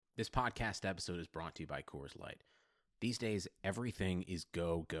This podcast episode is brought to you by Coors Light. These days, everything is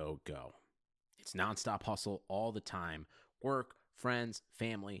go, go, go. It's nonstop hustle all the time. Work, friends,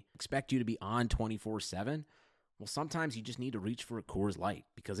 family expect you to be on 24/7. Well, sometimes you just need to reach for a Coors Light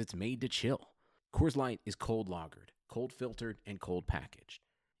because it's made to chill. Coors Light is cold lagered, cold filtered, and cold packaged.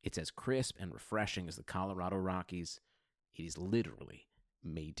 It's as crisp and refreshing as the Colorado Rockies. It is literally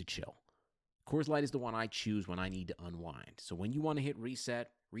made to chill. Coors Light is the one I choose when I need to unwind. So when you want to hit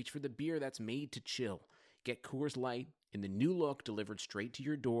reset, reach for the beer that's made to chill. Get Coors Light in the new look delivered straight to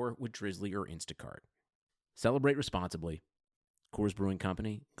your door with Drizzly or Instacart. Celebrate responsibly. Coors Brewing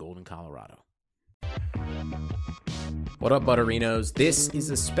Company, Golden, Colorado. What up, Butterinos? This is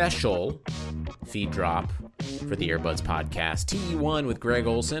a special feed drop for the Earbuds podcast. TE1 with Greg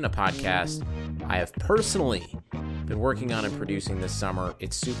Olson, a podcast I have personally been working on and producing this summer.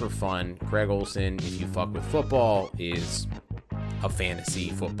 It's super fun. Greg Olson, if you fuck with football, is a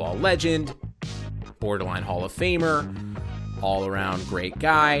fantasy football legend, borderline Hall of Famer, all-around great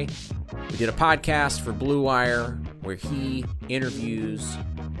guy. We did a podcast for Blue Wire where he interviews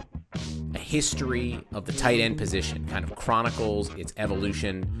a history of the tight end position, kind of chronicles its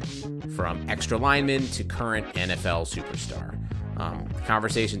evolution from extra lineman to current NFL superstar. The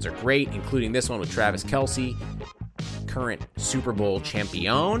conversations are great, including this one with Travis Kelce, current Super Bowl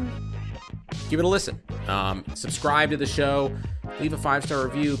champion. Give it a listen. Subscribe to the show. Leave a 5-star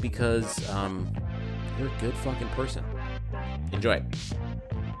review because you're a good fucking person. Enjoy.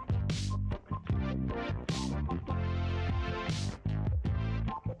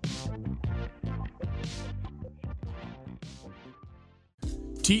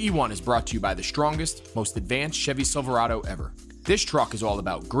 TE1 is brought to you by the strongest, most advanced Chevy Silverado ever. This truck is all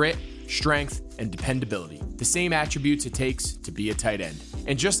about grit, strength, and dependability, the same attributes it takes to be a tight end.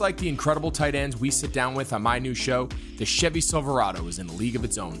 And just like the incredible tight ends we sit down with on my new show, the Chevy Silverado is in a league of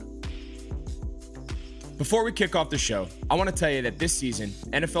its own. Before we kick off the show, I want to tell you that this season,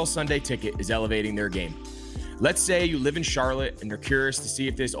 NFL Sunday Ticket is elevating their game. Let's say you live in Charlotte and you're curious to see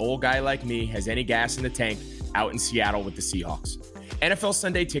if this old guy like me has any gas in the tank out in Seattle with the Seahawks.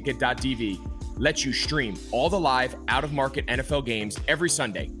 NFLSundayTicket.tv lets you stream all the live, out-of-market NFL games every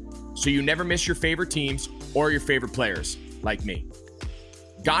Sunday, so you never miss your favorite teams or your favorite players, like me.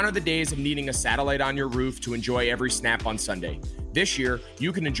 Gone are the days of needing a satellite on your roof to enjoy every snap on Sunday. This year,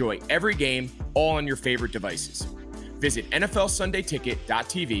 you can enjoy every game all on your favorite devices. Visit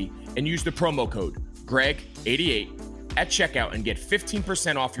NFLSundayTicket.tv and use the promo code GREG88 at checkout and get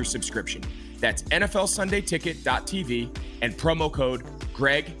 15% off your subscription. That's NFLSundayTicket.tv and promo code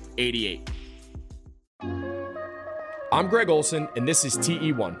GREG88. I'm Greg Olson, and this is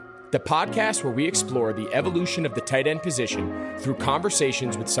TE1, the podcast where we explore the evolution of the tight end position through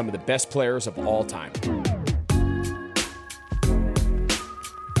conversations with some of the best players of all time.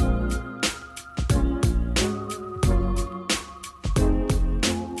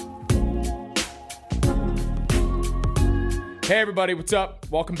 Hey everybody, what's up?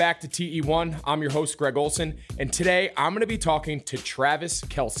 Welcome back to TE1. I'm your host, Greg Olson, and today I'm going to be talking to Travis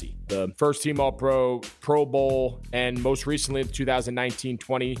Kelce, the first team All-Pro, Pro Bowl, and most recently the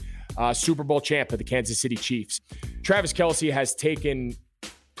 2019-20 Super Bowl champ of the Kansas City Chiefs. Travis Kelce has taken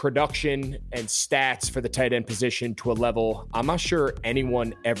production and stats for the tight end position to a level I'm not sure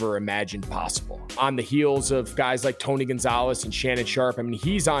anyone ever imagined possible. On the heels of guys like Tony Gonzalez and Shannon Sharpe, I mean,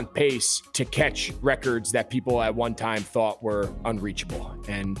 he's on pace to catch records that people at one time thought were unreachable.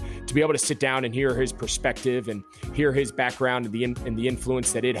 And to be able to sit down and hear his perspective and hear his background and the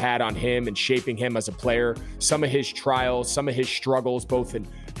influence that it had on him and shaping him as a player, some of his trials, some of his struggles, both in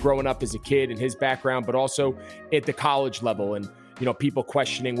growing up as a kid and his background, but also at the college level, and people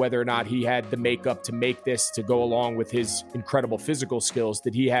questioning whether or not he had the makeup to make this to go along with his incredible physical skills.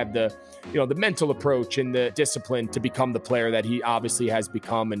 Did he have the mental approach and the discipline to become the player that he obviously has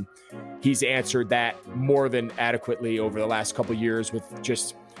become? And he's answered that more than adequately over the last couple of years with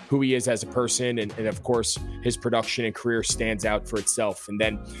just who he is as a person. And of course, his production and career stands out for itself. And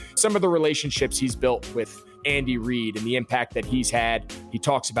then some of the relationships he's built with Andy Reid and the impact that he's had. He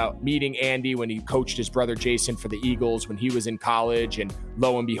talks about meeting Andy when he coached his brother Jason for the Eagles when he was in college, and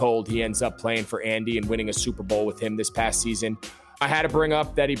lo and behold, he ends up playing for Andy and winning a Super Bowl with him this past season. I had to bring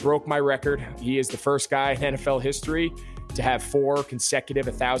up that he broke my record. He is the first guy in NFL history to have 4 consecutive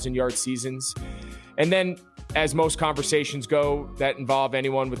 1,000-yard seasons. And then, as most conversations go that involve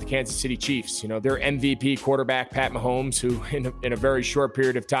anyone with the Kansas City Chiefs, their MVP quarterback, Pat Mahomes, who in a very short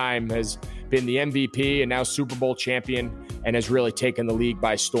period of time has been the MVP and now Super Bowl champion and has really taken the league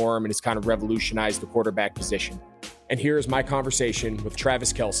by storm and has kind of revolutionized the quarterback position. And here is my conversation with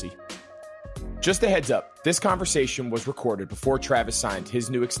Travis Kelce. Just a heads up, this conversation was recorded before Travis signed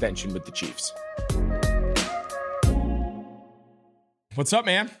his new extension with the Chiefs. What's up,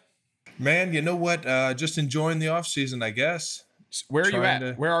 man? Man, you know what? Just enjoying the offseason, I guess. Where are you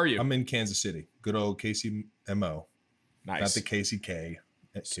at? Where are you? I'm in Kansas City. Good old KCMO. Nice. Not the KCK,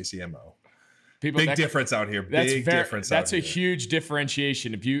 KCMO. People, Big difference out here. Big difference out That's a here. huge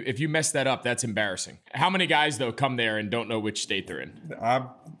differentiation. If you mess that up, that's embarrassing. How many guys, though, come there and don't know which state they're in?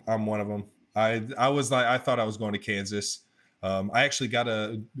 I'm one of them. I thought I was going to Kansas. I actually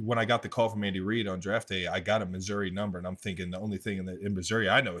when I got the call from Andy Reid on draft day, I got a Missouri number, and I'm thinking the only thing in Missouri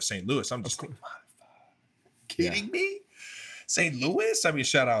I know is St. Louis. I'm just thinking, kidding me? St. Louis? I mean,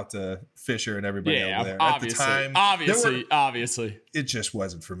 shout out to Fisher and everybody over there. Obviously, at the time, obviously. It just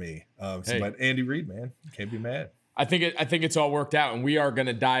wasn't for me. But Andy Reid, man, can't be mad. I think it's all worked out, and we are going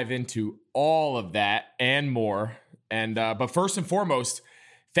to dive into all of that and more. And but first and foremost,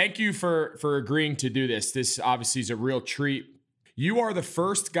 thank you for agreeing to do this. This obviously is a real treat. You are the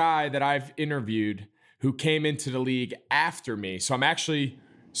first guy that I've interviewed who came into the league after me. So I'm actually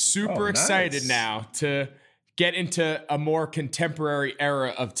super excited now to get into a more contemporary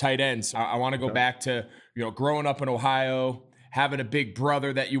era of tight ends. I want to go back to, growing up in Ohio, having a big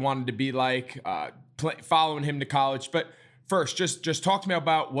brother that you wanted to be like, following him to college. But first, just talk to me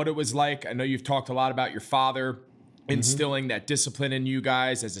about what it was like. I know you've talked a lot about your father instilling that discipline in you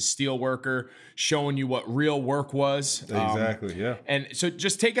guys as a steel worker, showing you what real work was. Exactly, yeah. And so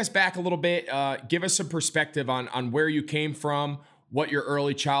just take us back a little bit. Give us some perspective on where you came from, what your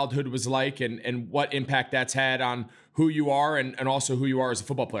early childhood was like, and what impact that's had on who you are and also who you are as a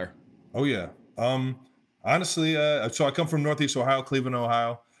football player. Oh, yeah. Honestly, so I come from Northeast Ohio, Cleveland,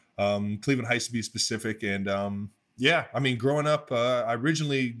 Ohio, Cleveland Heights to be specific. And growing up, I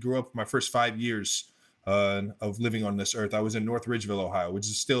originally grew up my first 5 years of living on this earth. I was in North Ridgeville, Ohio, which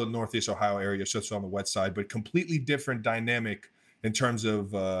is still in Northeast Ohio area, so it's on the west side, but completely different dynamic in terms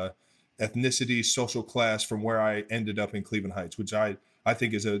of ethnicity, social class from where I ended up in Cleveland Heights, which I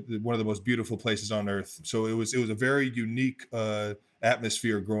think is one of the most beautiful places on earth. So it was a very unique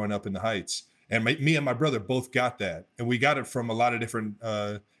atmosphere growing up in the Heights. And me and my brother both got that. And we got it from a lot of different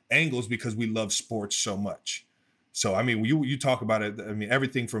angles because we love sports so much. So, I mean, you talk about it. I mean,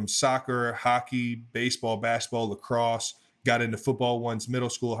 everything from soccer, hockey, baseball, basketball, lacrosse, got into football once middle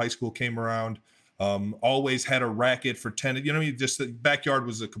school, high school came around. Always had a racket for tennis. Just the backyard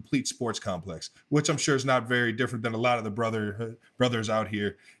was a complete sports complex, which I'm sure is not very different than a lot of the brothers out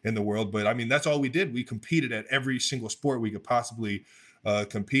here in the world. But I mean, that's all we did. We competed at every single sport we could possibly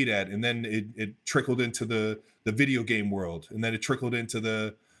compete at. And then it trickled into the video game world. And then it trickled into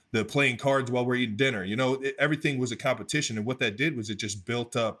the playing cards while we're eating dinner. Everything was a competition. And what that did was it just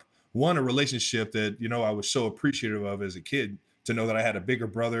built up, a relationship that, I was so appreciative of as a kid, to know that I had a bigger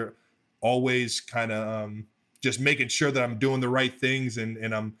brother, always kind of just making sure that I'm doing the right things.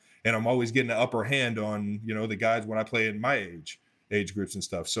 And I'm always getting the upper hand on, the guys when I play in my age groups and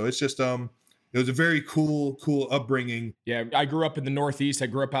stuff. So it's just, it was a very cool upbringing. Yeah. I grew up in the Northeast. I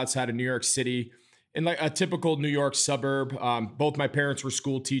grew up outside of New York City, in like a typical New York suburb. Both my parents were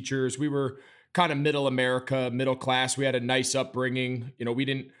school teachers. We were kind of middle America, middle class. We had a nice upbringing. We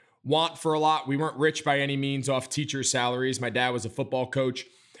didn't want for a lot. We weren't rich by any means off teacher salaries. My dad was a football coach,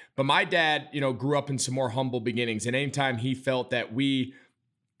 but my dad, grew up in some more humble beginnings. And anytime he felt that we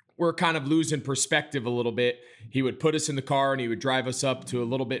were kind of losing perspective a little bit, he would put us in the car and he would drive us up to a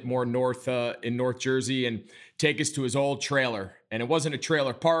little bit more north in North Jersey and take us to his old trailer. And it wasn't a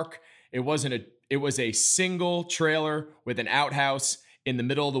trailer park. It was a single trailer with an outhouse in the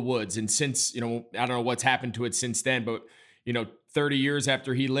middle of the woods. And since, I don't know what's happened to it since then, but, 30 years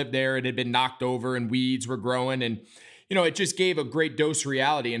after he lived there, it had been knocked over and weeds were growing. And, it just gave a great dose of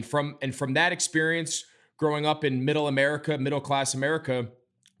reality. And from that experience, growing up in middle class America,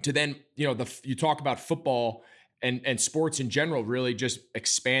 to then, you talk about football and sports in general, really just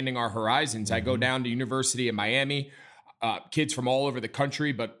expanding our horizons. Mm-hmm. I go down to University of Miami. Kids from all over the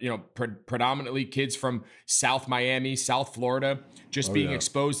country, but predominantly kids from South Miami, South Florida, just being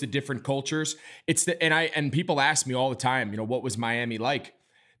exposed to different cultures. And people ask me all the time, what was Miami like?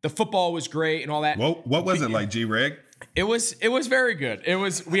 The football was great and all that. What was it like, G-Reg? It was very good.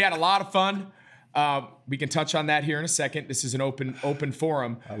 We had a lot of fun. We can touch on that here in a second. This is an open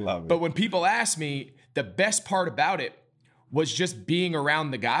forum. I love it. But when people ask me, the best part about it was just being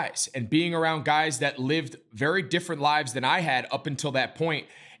around the guys and being around guys that lived very different lives than I had up until that point,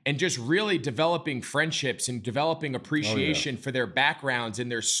 and just really developing friendships and developing appreciation for their backgrounds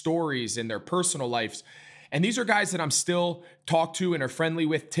and their stories and their personal lives. And these are guys that I'm still talk to and are friendly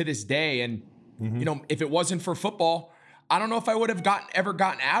with to this day. And, if it wasn't for football, I don't know if I would have ever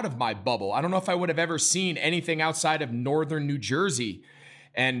gotten out of my bubble. I don't know if I would have ever seen anything outside of northern New Jersey.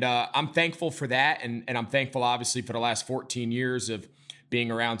 And I'm thankful for that. And I'm thankful, obviously, for the last 14 years of being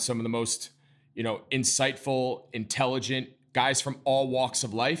around some of the most, insightful, intelligent guys from all walks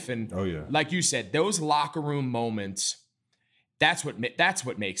of life. And like you said, those locker room moments, that's what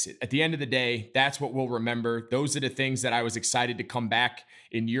makes it. At the end of the day, that's what we'll remember. Those are the things that I was excited to come back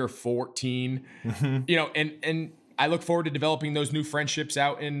in year 14, and I look forward to developing those new friendships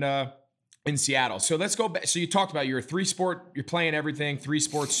out in Seattle. So let's go back. So you talked about you're a 3-sport, you're playing everything,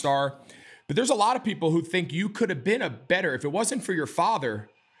 3-sport star. But there's a lot of people who think you could have been if it wasn't for your father,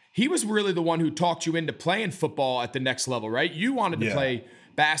 he was really the one who talked you into playing football at the next level, right? You wanted to play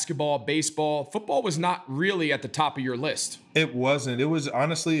basketball, baseball. Football was not really at the top of your list. It wasn't. It was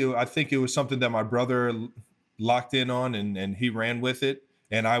honestly, I think it was something that my brother locked in on and he ran with it.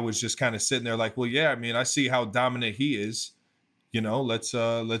 And I was just kind of sitting there like, well, yeah, I mean, I see how dominant he is.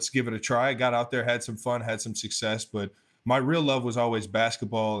 Let's give it a try. I got out there, had some fun, had some success, but my real love was always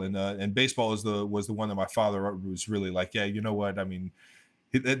basketball, and baseball was the one that my father was really like, yeah, you know what? I mean,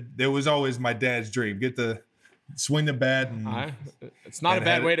 there was always my dad's dream: swing the bat. And, it's not a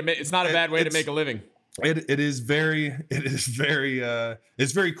bad way to make. It's not a bad way to make a living. It is very it's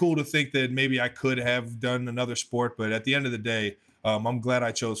very cool to think that maybe I could have done another sport, but at the end of the day, I'm glad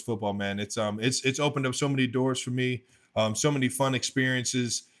I chose football, man. It's opened up so many doors for me. So many fun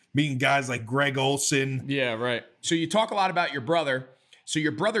experiences, meeting guys like Greg Olsen. Yeah, right. So you talk a lot about your brother. So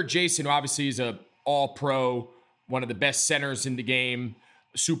your brother, Jason, who obviously is a all-pro, one of the best centers in the game,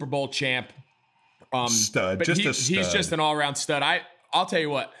 Super Bowl champ. Stud, but just a stud. He's just an all-around stud. I'll tell you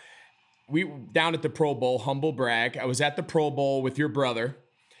what, we down at the Pro Bowl, humble brag. I was at the Pro Bowl with your brother,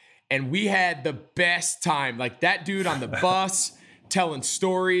 and we had the best time. Like that dude on the bus telling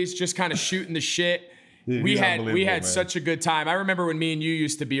stories, just kind of shooting the shit. Dude, we had such a good time. I remember when me and you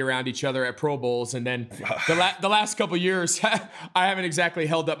used to be around each other at Pro Bowls, and then the last couple of years, I haven't exactly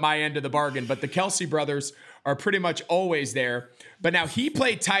held up my end of the bargain, but the Kelce brothers are pretty much always there. But now he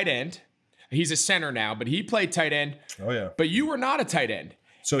played tight end. He's a center now, but he played tight end. Oh, yeah. But you were not a tight end.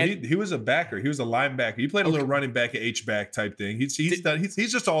 So he was a backer. He was a linebacker. He played a little running back, H-back type thing. He's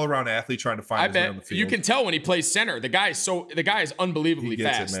just all around athlete trying to find his way on the field. You can tell when he plays center. The guy is unbelievably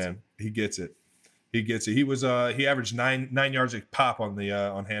fast. He gets it, man. He gets it. He was he averaged nine yards a pop on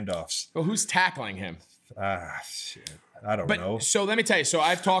handoffs. Well, who's tackling him? Shit. I don't know. So let me tell you. So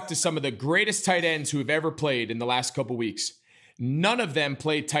I've talked to some of the greatest tight ends who have ever played in the last couple weeks. None of them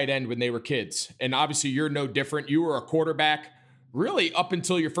played tight end when they were kids. And obviously you're no different. You were a quarterback really up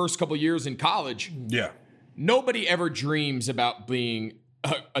until your first couple years in college. Yeah. Nobody ever dreams about being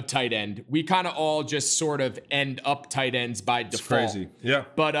a tight end. We kind of all just sort of end up tight ends by default. It's crazy. Yeah.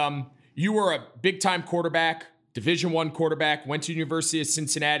 But you were a big-time quarterback, Division I quarterback, went to University of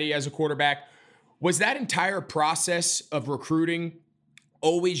Cincinnati as a quarterback. Was that entire process of recruiting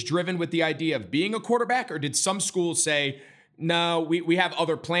always driven with the idea of being a quarterback, or did some schools say, no, we have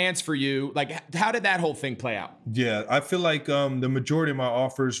other plans for you? Like, how did that whole thing play out? Yeah, I feel like the majority of my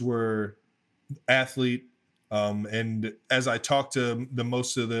offers were athlete. And as I talked to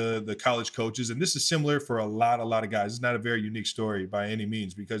most of the college coaches, and this is similar for a lot of guys, it's not a very unique story by any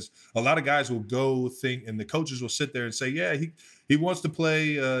means, because a lot of guys will go think, and the coaches will sit there and say, yeah, he wants to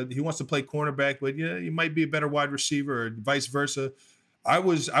play cornerback, but yeah, he might be a better wide receiver, or vice versa. I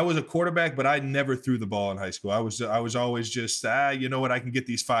was a quarterback, but I never threw the ball in high school. I was always just, you know what, I can get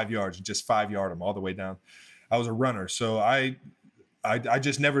these 5 yards and just 5-yard them all the way down. I was a runner, so I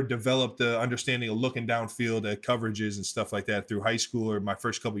just never developed the understanding of looking downfield at coverages and stuff like that through high school or my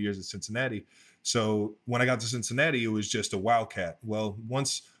first couple of years at Cincinnati. So when I got to Cincinnati, it was just a wildcat. Well,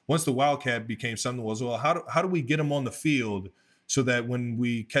 once the wildcat became something, how do we get them on the field so that when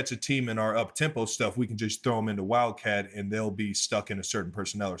we catch a team in our up-tempo stuff, we can just throw them into wildcat and they'll be stuck in a certain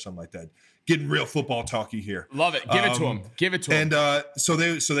personnel or something like that. Getting real football talky here. Love it. Give it to them. Give it to them. And so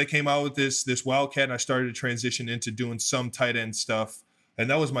they came out with this wildcat, and I started to transition into doing some tight end stuff. And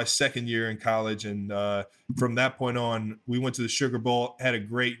that was my second year in college. And from that point on, we went to the Sugar Bowl, had a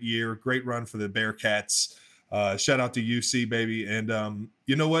great year, great run for the Bearcats. Shout out to UC, baby. And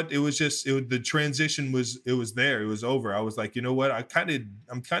you know what? The transition was there. It was over. I was like, you know what? I'm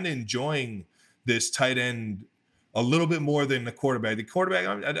kind of enjoying this tight end a little bit more than the quarterback. The quarterback,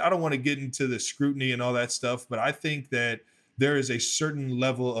 I don't want to get into the scrutiny and all that stuff, but I think that there is a certain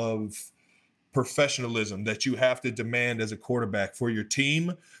level of professionalism that you have to demand as a quarterback for your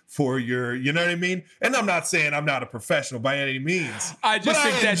team, for your, you know what I mean? And I'm not saying I'm not a professional by any means, I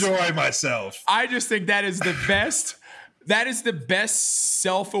enjoy myself. I just think that is the best. That is the best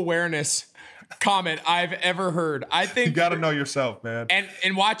self-awareness comment I've ever heard. I think You got to know yourself, man.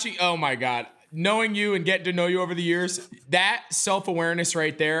 and watching, oh my God, knowing you and getting to know you over the years, that self-awareness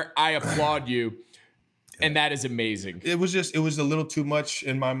right there, I applaud you. And that is amazing. It was a little too much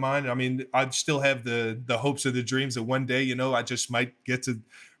in my mind. I mean, I still have the hopes of the dreams that one day, I just might get to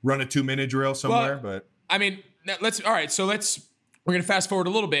run a 2-minute drill somewhere. But I mean, we're going to fast forward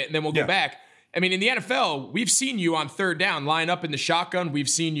a little bit and then we'll go back. I mean, in the NFL, we've seen you on third down line up in the shotgun. We've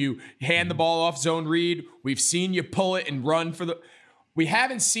seen you hand the ball off zone read. We've seen you pull it and run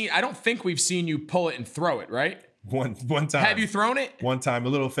I don't think we've seen you pull it and throw it, right? One time. Have you thrown it? One time, a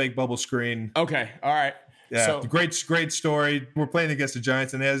little fake bubble screen. Okay. All right. Yeah, So, great story. We're playing against the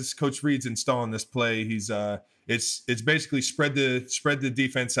Giants, and as Coach Reed's installing this play, he's it's basically spread the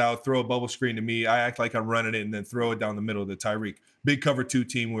defense out, throw a bubble screen to me. I act like I'm running it, and then throw it down the middle to Tyreek. Big cover 2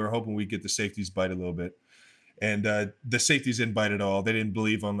 team. We were hoping we'd get the safeties bite a little bit, and the safeties didn't bite at all. They didn't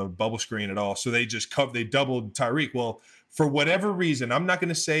believe on the bubble screen at all, so they just they doubled Tyreek. Well, for whatever reason, I'm not going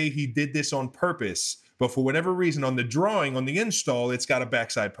to say he did this on purpose, but for whatever reason, on the drawing, on the install, it's got a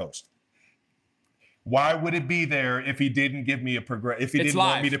backside post. Why would it be there if he didn't give me if he didn't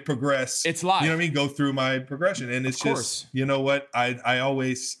want me to progress? It's live. You know what I mean? Go through my progression. And it's just, you know what?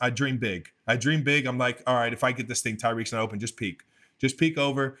 I dream big. I'm like, all right, if I get this thing, Tyreek's not open, just peek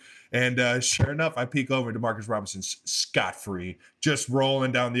over. And sure enough, I peek over to Demarcus Robinson's scot-free, just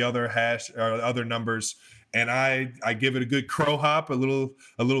rolling down the other numbers. And I give it a good crow hop, a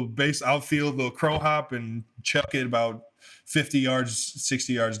little base outfield, little crow hop, and chuck it about 50 yards,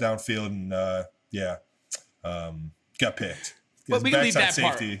 60 yards downfield. And, got picked. But we can leave that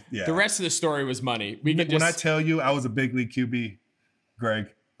part. Yeah. The rest of the story was money. When I tell you I was a big league QB, Greg,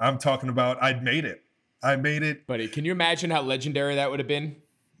 I'm talking about I made it. Buddy, can you imagine how legendary that would have been?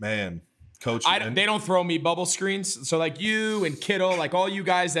 Man, Coach. They don't throw me bubble screens. So like you and Kittle, like all you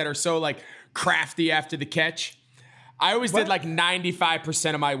guys that are so like crafty after the catch. I always did like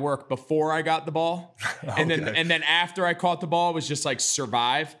 95% of my work before I got the ball. And then after I caught the ball, it was just like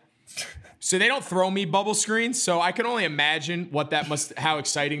survive. So they don't throw me bubble screens, so I can only imagine how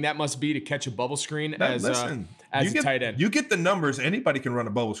exciting that must be to catch a bubble screen as a tight end. You get the numbers. Anybody can run a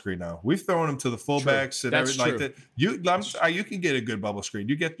bubble screen now. We've thrown them to the fullbacks and everything like that. You can get a good bubble screen.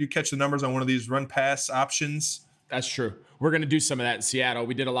 You catch the numbers on one of these run pass options. That's true. We're gonna do some of that in Seattle.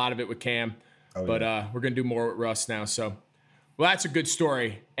 We did a lot of it with Cam, but we're gonna do more with Russ now. So, well, that's a good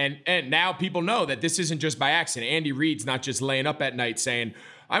story. And now people know that this isn't just by accident. Andy Reid's not just laying up at night saying,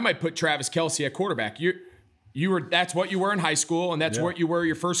 I might put Travis Kelce at quarterback. That's what you were in high school, and that's what you were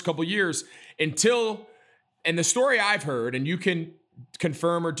your first couple years and the story I've heard, and you can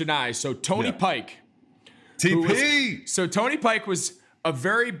confirm or deny. So Tony Pike. Tony Pike was a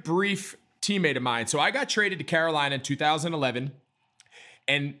very brief teammate of mine. So I got traded to Carolina in 2011,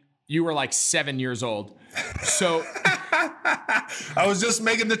 and you were like 7 years old. So I was just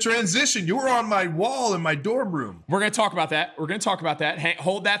making the transition. You were on my wall in my dorm room. We're going to talk about that.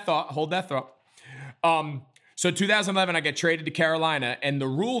 Hold that thought. So 2011, I got traded to Carolina. And the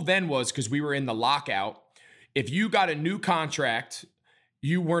rule then was, because we were in the lockout, if you got a new contract,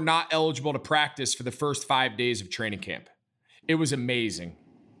 you were not eligible to practice for the first 5 days of training camp. It was amazing.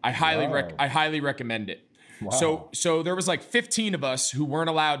 I highly recommend it. Wow. So there was like 15 of us who weren't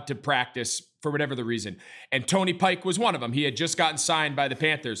allowed to practice for whatever the reason. And Tony Pike was one of them. He had just gotten signed by the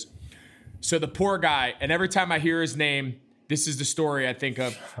Panthers. So the poor guy, and every time I hear his name, this is the story I think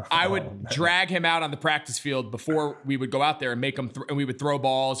of. I would drag him out on the practice field before we would go out there and make him, and we would throw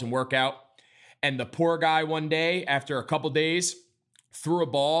balls and work out. And the poor guy one day, after a couple days, threw a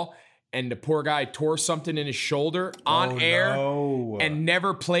ball, and the poor guy tore something in his shoulder on air and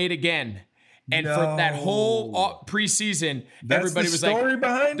never played again. And for that whole preseason, everybody was like,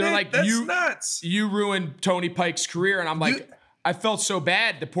 they're like, that's nuts. You ruined Tony Pike's career. And I'm like, I felt so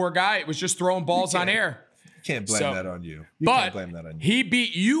bad. The poor guy was just throwing balls on air. You can't blame that on you. Can't blame that on you. He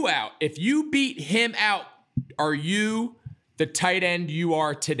beat you out. If you beat him out, are you the tight end you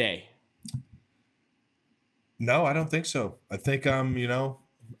are today? No, I don't think so. I think I'm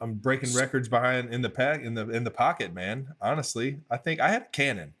breaking records behind in the pocket, man. Honestly, I think I had a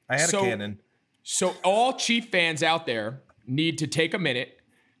cannon. So all Chief fans out there need to take a minute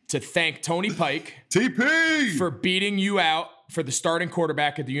to thank Tony Pike TP for beating you out for the starting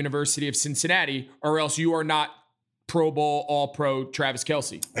quarterback at the University of Cincinnati, or else you are not Pro Bowl, All-Pro Travis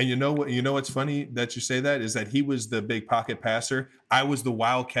Kelce. And you know what's funny that you say that is that he was the big pocket passer. I was the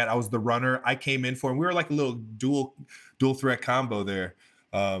wildcat. I was the runner. I came in for him. We were like a little dual threat combo there.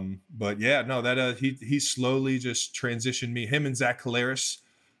 But yeah, no, that he slowly just transitioned me. Him and Zach Collaros,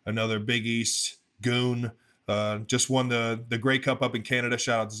 another Big East goon, Just won the Grey Cup up in Canada.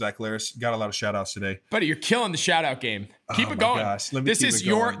 Shout out to Zach Laris. Got a lot of shout outs today. Buddy, you're killing the shout out game. Keep it going. Gosh. This is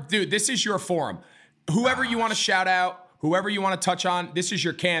your forum. Whoever you want to shout out, whoever you want to touch on, this is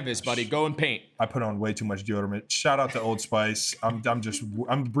your canvas, buddy. Go and paint. I put on way too much deodorant. Shout out to Old Spice.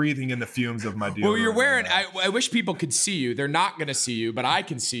 I'm breathing in the fumes of my deodorant. Well, you're wearing, I wish people could see you. They're not going to see you, but I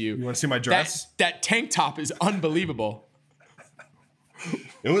can see you. You want to see my dress? That tank top is unbelievable.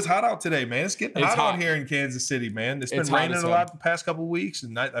 It was hot out today, man. It's getting hot out here in Kansas City, man. It's been raining a lot the past couple of weeks,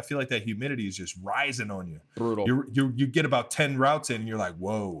 and I feel like that humidity is just rising on you. Brutal. You get about 10 routes in, and you're like,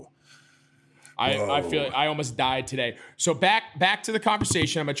 whoa. I feel like I almost died today. So back to the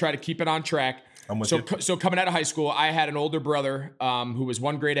conversation. I'm gonna try to keep it on track. So coming out of high school, I had an older brother who was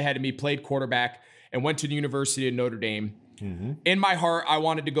one grade ahead of me, played quarterback, and went to the University of Notre Dame. Mm-hmm. In my heart, I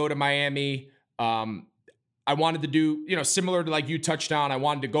wanted to go to Miami. I wanted to do, similar to like you touched on, I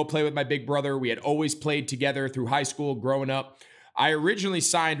wanted to go play with my big brother. We had always played together through high school growing up. I originally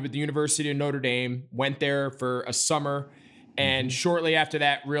signed with the University of Notre Dame, went there for a summer, and shortly after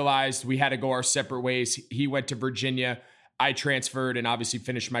that realized we had to go our separate ways. He went to Virginia. I transferred and obviously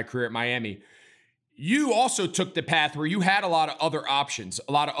finished my career at Miami. You also took the path where you had a lot of other options,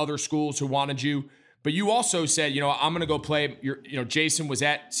 a lot of other schools who wanted you, but you also said, I'm going to go play. Jason was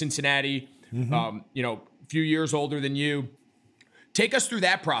at Cincinnati, few years older than you. Take us through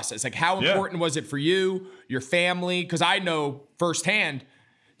that process. Like, how important was it for you, your family? Because I know firsthand,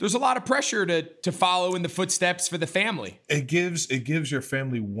 there's a lot of pressure to follow in the footsteps for the family. It gives your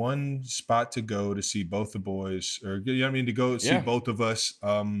family one spot to go to see both the boys, or to go see both of us.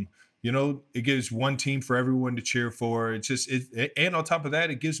 It gives one team for everyone to cheer for. It's just and on top of that,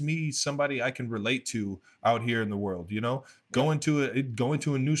 it gives me somebody I can relate to out here in the world. Going to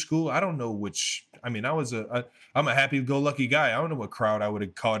a new school. I don't know which. I'm a happy-go-lucky guy. I don't know what crowd I would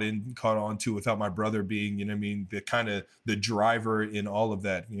have caught on to without my brother being, the kind of the driver in all of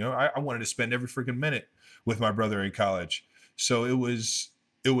that. I wanted to spend every freaking minute with my brother in college. So it was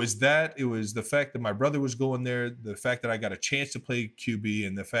that. It was the fact that my brother was going there, the fact that I got a chance to play QB,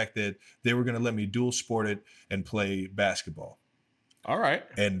 and the fact that they were going to let me dual sport it and play basketball. All right.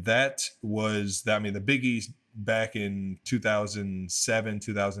 And that was that. The Big East back in 2007,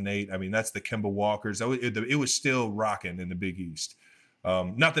 2008. That's the Kemba Walkers. It was still rocking in the Big East.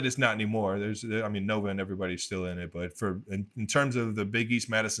 Not that it's not anymore. Nova and everybody's still in it, but in terms of the Big East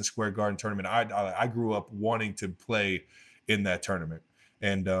Madison Square Garden tournament, I grew up wanting to play in that tournament.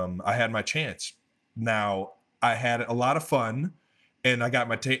 And I had my chance. Now, I had a lot of fun, and I got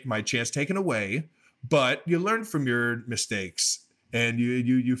my chance taken away. But you learn from your mistakes, and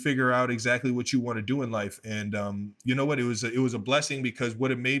you figure out exactly what you want to do in life. And you know what? It was a blessing, because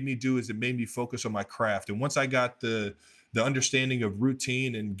what it made me do is it made me focus on my craft. And once I got the understanding of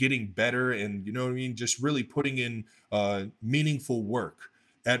routine and getting better, and just really putting in meaningful work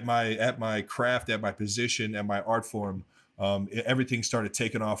at my craft, at my position, at my art form. Everything started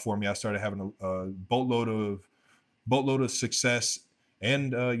taking off for me. I started having a boatload of success,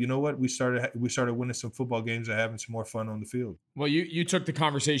 and you know what? We started winning some football games and having some more fun on the field. Well, you took the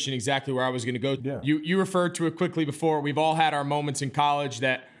conversation exactly where I was going to go. Yeah. You referred to it quickly before. We've all had our moments in college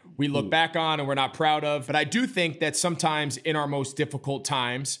that we look back on and we're not proud of. But I do think that sometimes in our most difficult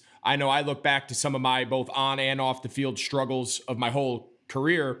times, I know I look back to some of my both on and off the field struggles of my whole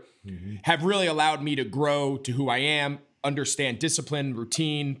career, have really allowed me to grow to who I am. Understand discipline,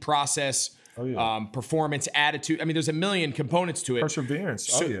 routine, process, performance, attitude. There's a million components to it. Perseverance.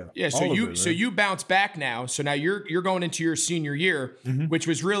 So you bounce back now. So now you're going into your senior year, which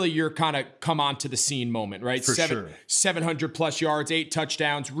was really your kind of come onto the scene moment, right? For sure. 700 plus yards, 8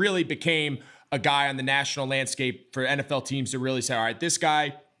 touchdowns, really became a guy on the national landscape for NFL teams to really say, all right, this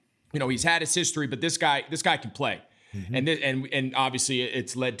guy, he's had his history, but this guy can play. And obviously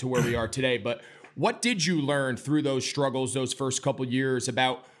it's led to where we are today. But what did you learn through those struggles, those first couple years,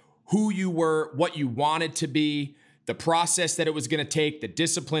 about who you were, what you wanted to be, the process that it was going to take, the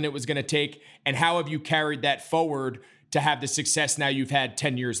discipline it was going to take, and how have you carried that forward to have the success now you've had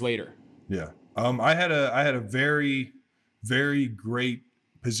 10 years later? Yeah. I had a very, very great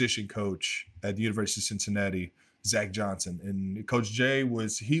position coach at the University of Cincinnati, Zach Johnson, and Coach Jay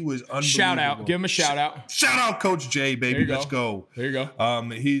was unbelievable. Shout out, give him a shout out. Shout out, Coach Jay, baby. Let's go. There you go.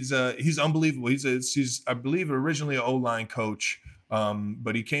 He's unbelievable. He's I believe originally an O-line coach,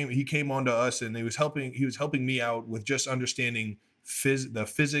 but he came onto us, and he was helping me out with just understanding the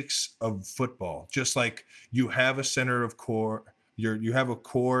physics of football. Just like you have a center of core, you have a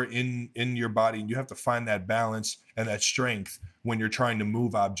core in your body, and you have to find that balance and that strength when you're trying to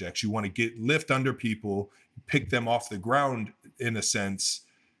move objects. You want to lift under people, pick them off the ground in a sense,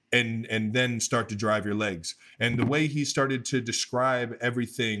 and then start to drive your legs. And the way he started to describe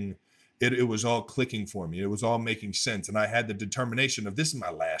everything, it was all clicking for me. It was all making sense. And I had the determination of, this is my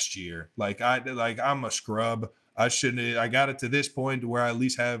last year. I'm a scrub. I got it to this point where I at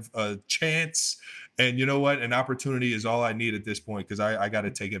least have a chance. And you know what? An opportunity is all I need at this point, because I got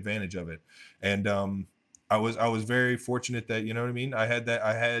to take advantage of it. And I was very fortunate that, you know what I mean? I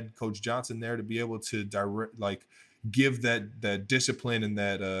had Coach Johnson there to be able to give that discipline and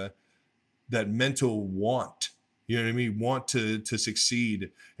that mental want, you know what I mean? Want to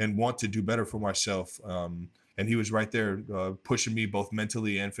succeed and want to do better for myself. And he was right there pushing me both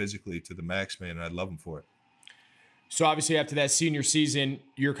mentally and physically to the max, man. And I love him for it. So obviously after that senior season,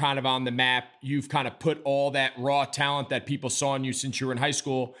 you're kind of on the map. You've kind of put all that raw talent that people saw in you since you were in high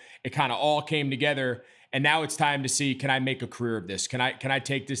school. It kind of all came together. And now it's time to see, can I make a career of this? Can I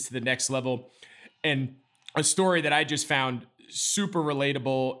take this to the next level? And a story that I just found super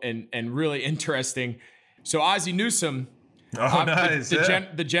relatable and really interesting. So Ozzie Newsome, nice.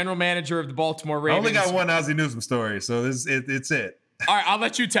 the general manager of the Baltimore Ravens. I only got one Ozzie Newsome story, so it's it. All right, I'll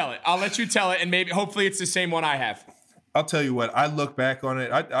let you tell it, and maybe hopefully it's the same one I have. I'll tell you what, I look back on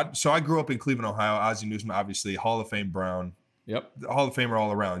it. So I grew up in Cleveland, Ohio. Ozzie Newsome, obviously, Hall of Fame Brown. Yep. Hall of Famer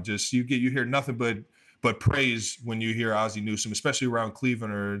all around. Just you hear nothing but praise when you hear Ozzie Newsome, especially around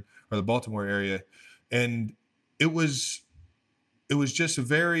Cleveland or the Baltimore area. And it was just a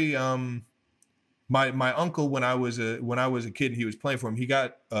very my uncle, when I was a kid and he was playing for him, he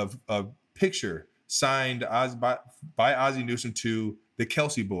got a picture signed by Ozzie Newsome to the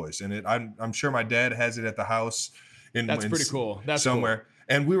Kelce boys, and I'm sure my dad has it at the house. That's pretty cool. That's somewhere. Cool.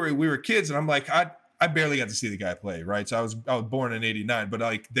 And we were kids, and I'm like, I barely got to see the guy play, right? So I was born in '89, but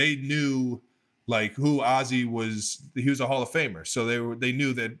like they knew like who Ozzie was. He was a Hall of Famer, so they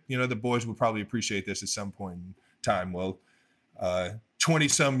knew that, you know, the boys would probably appreciate this at some point in time. Well, 20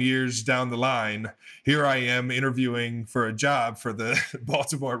 some years down the line, here I am interviewing for a job for the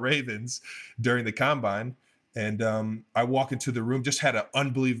Baltimore Ravens during the combine. And I walk into the room, just had an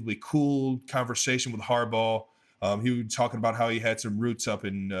unbelievably cool conversation with Harbaugh. He was talking about how he had some roots up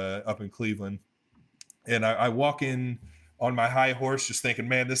in Cleveland. And I walk in on my high horse, just thinking,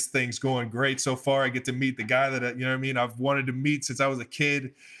 man, this thing's going great so far. I get to meet the guy that, you know what I mean, I've wanted to meet since I was a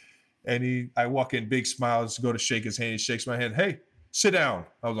kid. And I walk in, big smiles, go to shake his hand. He shakes my hand. Hey, sit down.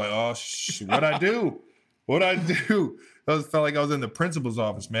 I was like, oh, what'd I do? What'd I do? I felt like I was in the principal's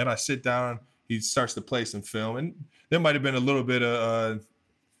office, man. I sit down. He starts to play some film. And there might have been a little bit of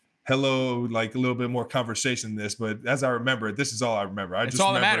hello, like a little bit more conversation than this. But as I remember it, this is all I remember. It's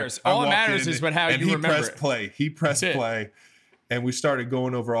all that matters. All that matters is how you remember it. He pressed play. And we started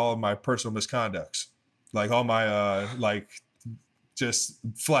going over all of my personal misconducts. Like all my, just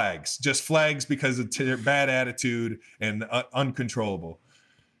flags because of bad attitude and uncontrollable.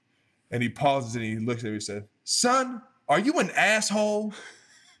 And he pauses and he looks at me and said, son, are you an asshole?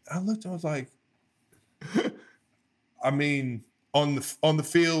 I looked, I was like, I mean, on the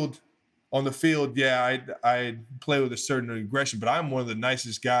field, yeah, I play with a certain aggression, but I'm one of the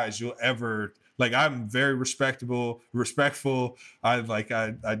nicest guys you'll ever, like, I'm very respectful.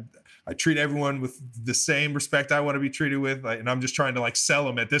 I treat everyone with the same respect I want to be treated with, and I'm just trying to like sell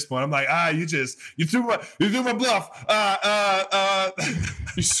them at this point. I'm like, you threw my bluff.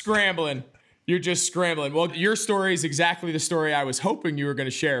 You're scrambling. You're just scrambling. Well, your story is exactly the story I was hoping you were going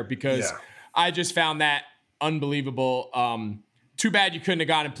to share, because I just found that unbelievable. Too bad you couldn't have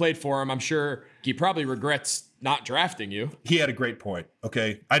gone and played for him. I'm sure he probably regrets not drafting you. He had a great point.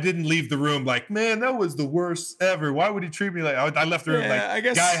 Okay. I didn't leave the room like, man, that was the worst ever. Why would he treat me like, I left the room I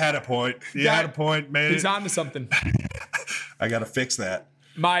guess guy had a point. He had a point, man. He's on to something. I got to fix that.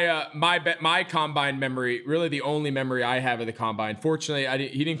 My combine memory, really the only memory I have of the combine. Fortunately,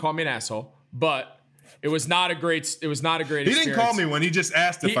 he didn't call me an asshole, but it was not a great experience. He didn't call me when he just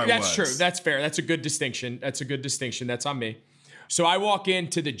asked if I was. That's true. That's fair. That's a good distinction. That's on me. So I walk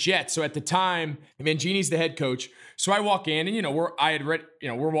into the Jets. So at the time, Mangini's the head coach. So I walk in, and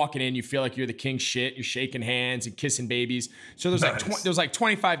we're walking in. You feel like you're the king shit. You're shaking hands and kissing babies. So there's like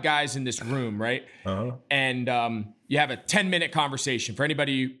 25 guys in this room, right? Uh-huh. And you have a 10-minute conversation. For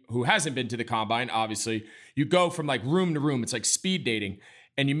anybody who hasn't been to the combine, obviously, you go from like room to room. It's like speed dating,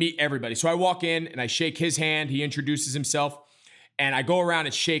 and you meet everybody. So I walk in and I shake his hand. He introduces himself, and I go around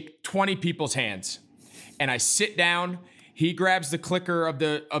and shake 20 people's hands, and I sit down. He grabs the clicker of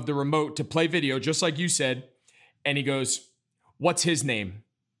the remote to play video, just like you said, and he goes, "What's his name?"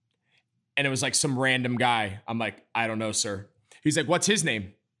 And it was like some random guy. I'm like, "I don't know, sir." He's like, "What's his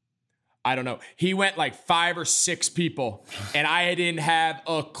name?" I don't know. He went like 5 or 6 people, and I didn't have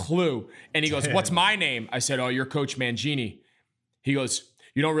a clue. And he goes, "What's my name?" I said, "Oh, you're Coach Mangini." He goes,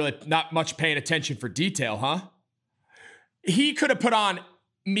 You don't really, not much paying attention for detail, huh? He could have put on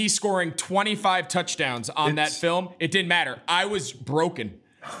me scoring 25 touchdowns on that film. It didn't matter. I was broken.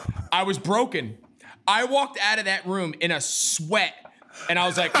 I walked out of that room in a sweat, and I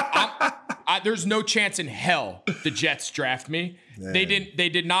was like, there's no chance in hell the Jets draft me. Man. They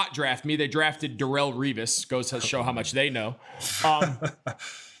did not draft me. They drafted Darrelle Revis. Goes to show how much they know.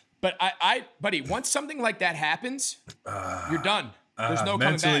 But buddy, once something like that happens, you're done. There's no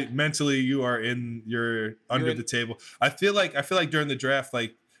coming back. Mentally, you're under the table. I feel like during the draft,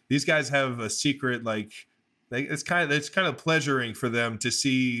 like these guys have a secret, like it's kind of pleasuring for them to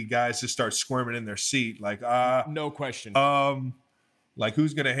see guys just start squirming in their seat. Like, no question. Like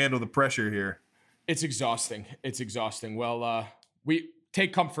who's going to handle the pressure here? It's exhausting. Well, we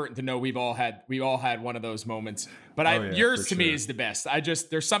take comfort to know we've all had one of those moments. But yours to me is the best.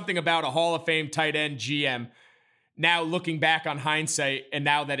 There's something about a Hall of Fame tight end GM. Now looking back on hindsight, and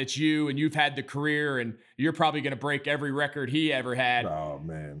now that it's you and you've had the career and you're probably going to break every record he ever had. Oh,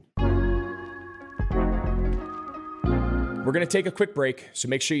 man. We're going to take a quick break, so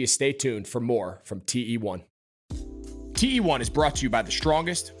make sure you stay tuned for more from TE1. TE1 is brought to you by the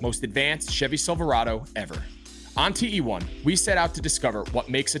strongest, most advanced Chevy Silverado ever. On TE1, we set out to discover what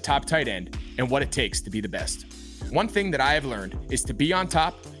makes a top tight end and what it takes to be the best. One thing that I have learned is to be on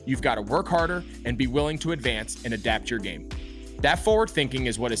top, you've got to work harder and be willing to advance and adapt your game. That forward thinking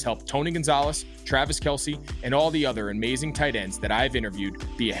is what has helped Tony Gonzalez, Travis Kelce, and all the other amazing tight ends that I have interviewed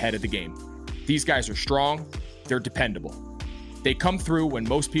be ahead of the game. These guys are strong, they're dependable. They come through when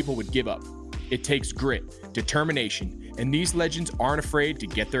most people would give up. It takes grit, determination, and these legends aren't afraid to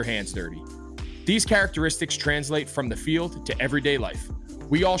get their hands dirty. These characteristics translate from the field to everyday life.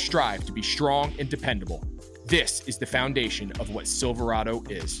 We all strive to be strong and dependable. This is the foundation of what Silverado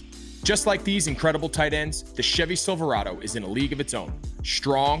is. Just like these incredible tight ends, the Chevy Silverado is in a league of its own.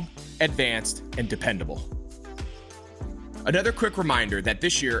 Strong, advanced, and dependable. Another quick reminder that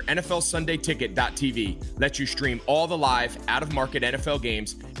this year, NFLSundayTicket.tv lets you stream all the live, out-of-market NFL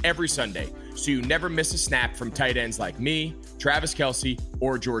games every Sunday, so you never miss a snap from tight ends like me, Travis Kelce,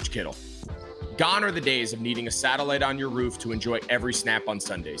 or George Kittle. Gone are the days of needing a satellite on your roof to enjoy every snap on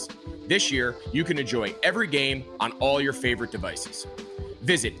Sundays. This year, you can enjoy every game on all your favorite devices.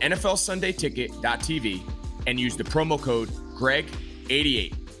 Visit NFLSundayTicket.tv and use the promo code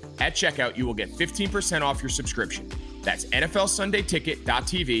GREG88. At checkout, you will get 15% off your subscription. That's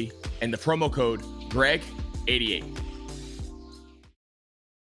NFLSundayTicket.tv and the promo code GREG88.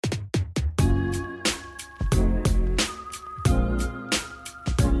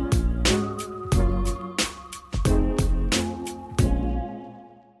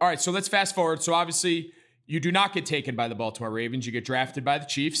 All right, so let's fast forward. So obviously, you do not get taken by the Baltimore Ravens. You get drafted by the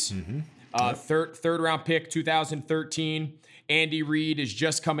Chiefs. Mm-hmm. Third round pick, 2013. Andy Reid is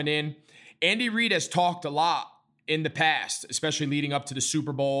just coming in. Andy Reid has talked a lot in the past, especially leading up to the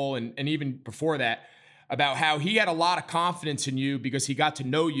Super Bowl and even before that, about how he had a lot of confidence in you because he got to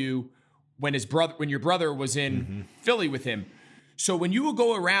know you when your brother was in Philly with him. So when you would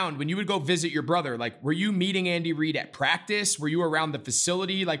go visit your brother, like, were you meeting Andy Reid at practice? Were you around the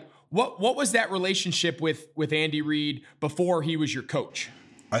facility? Like, what was that relationship with Andy Reid before he was your coach?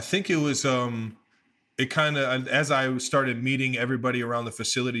 I think it was, it kind of, as I started meeting everybody around the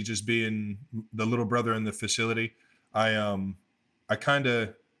facility, just being the little brother in the facility, I kind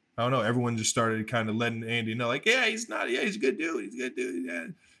of, I don't know, everyone just started kind of letting Andy know, like, he's a good dude. Yeah.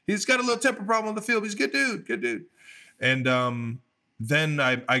 He's got a little temper problem on the field. He's a good dude. And then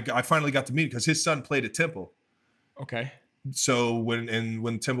I finally got to meet him because his son played at Temple. Okay. So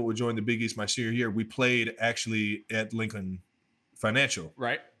when Temple would join the Big East my senior year, we played actually at Lincoln Financial.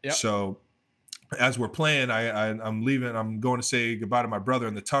 Right. Yep. So as we're playing, I'm leaving. I'm going to say goodbye to my brother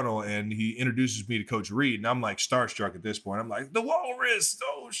in the tunnel, and he introduces me to Coach Reid, and I'm like starstruck at this point. I'm like, the Walrus!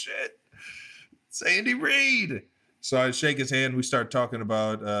 Oh shit! It's Andy Reid. So I shake his hand. We start talking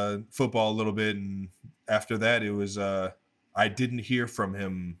about football a little bit, and after that, it was I didn't hear from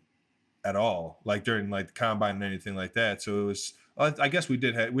him at all, like during like the combine and anything like that. So it was. I guess we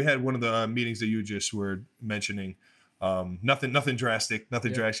had one of the meetings that you just were mentioning. Nothing drastic,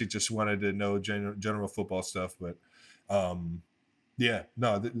 drastic. Just wanted to know general football stuff, but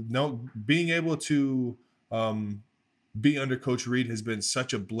being able to be under Coach Reid has been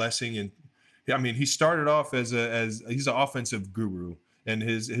such a blessing. And I mean, he started off as he's an offensive guru, and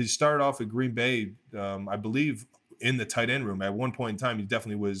he started off at Green Bay, I believe, in the tight end room. At one point in time, he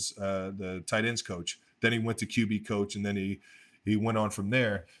definitely was the tight ends coach. Then he went to QB coach, and then he went on from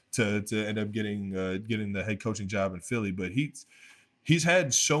there to end up getting the head coaching job in Philly. But he's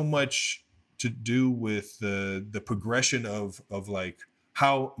had so much to do with the progression of like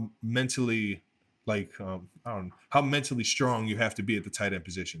how mentally I don't know, how mentally strong you have to be at the tight end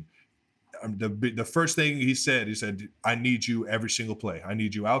position. The first thing he said, I need you every single play. I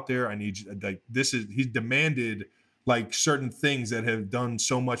need you out there. I need you. Like, he's demanded like certain things that have done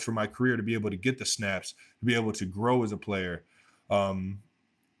so much for my career to be able to get the snaps, to be able to grow as a player. And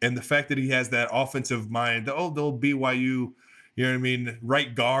the fact that he has that offensive mind, the old BYU, you know what I mean,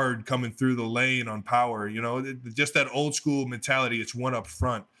 right guard coming through the lane on power, you know, just that old school mentality. It's one up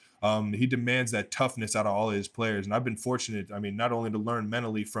front. He demands that toughness out of all of his players. And I've been fortunate, I mean, not only to learn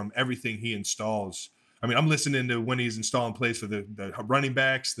mentally from everything he installs. I mean, I'm listening to when he's installing plays for the running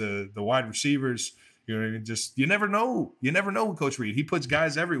backs, the wide receivers. You know what I mean? Just, you never know. You never know with Coach Reid. He puts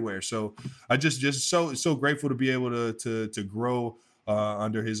guys everywhere. So I just so grateful to be able to grow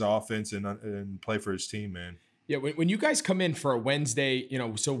under his offense and play for his team, man. Yeah, when you guys come in for a Wednesday, you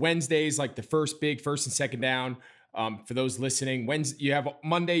know, so Wednesday's like the first and second down. For those listening, Wednesday, you have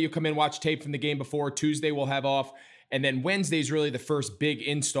Monday, you come in, watch tape from the game before. Tuesday we'll have off. And then Wednesday is really the first big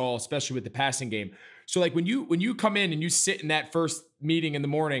install, especially with the passing game. So like when you come in and you sit in that first meeting in the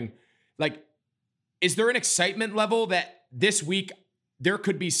morning, like, is there an excitement level that this week there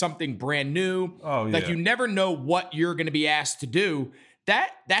could be something brand new? Oh, yeah. Like, you never know what you're going to be asked to do.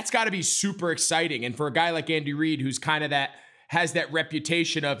 That's got to be super exciting. And for a guy like Andy Reid, who's kind of has that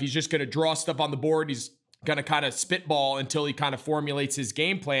reputation of he's just going to draw stuff on the board, he's going to kind of spitball until he kind of formulates his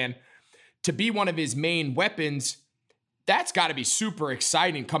game plan, to be one of his main weapons, that's got to be super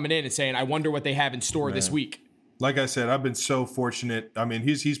exciting coming in and saying, I wonder what they have in store this week. Like I said, I've been so fortunate. I mean,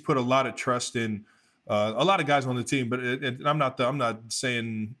 he's put a lot of trust in a lot of guys on the team, but I'm not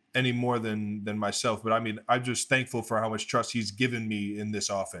saying any more than myself, but I mean, I'm just thankful for how much trust he's given me in this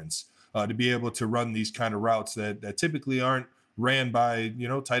offense to be able to run these kind of routes that typically aren't ran by, you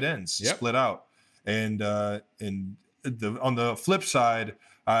know, tight ends split out. And on the flip side,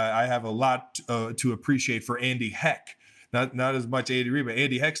 I have a lot to appreciate for Andy Heck. Not as much Andy Reid, but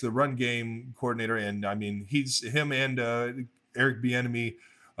Andy Heck's the run game coordinator, and I mean him and Eric Bieniemy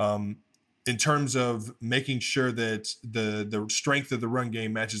in terms of making sure that the strength of the run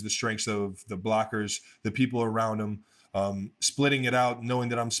game matches the strengths of the blockers, the people around him, splitting it out, knowing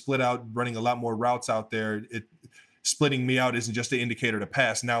that I'm split out, running a lot more routes out there. Splitting me out isn't just an indicator to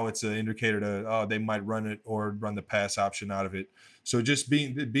pass. Now it's an indicator to they might run it or run the pass option out of it. So just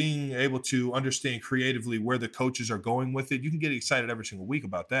being able to understand creatively where the coaches are going with it, you can get excited every single week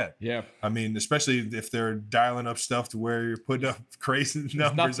about that. Yeah. I mean, especially if they're dialing up stuff to where you're putting up crazy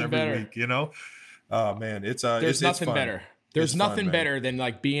numbers every week, you know? Oh man, there's it's nothing fun. better. There's nothing fun, better than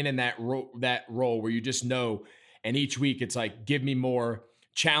like being in that role where you just know, and each week it's like, give me more,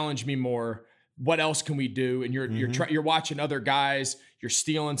 challenge me more. What else can we do? And you're watching other guys, you're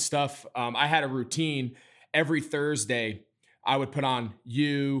stealing stuff. I had a routine every Thursday. I would put on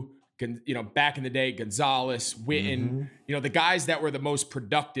back in the day, Gonzalez, Witten, you know, the guys that were the most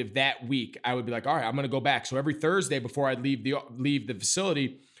productive that week. I would be like, all right, I'm going to go back. So every Thursday before I'd leave the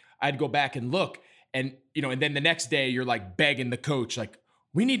facility, I'd go back and look, and you know, and then the next day you're like begging the coach, like,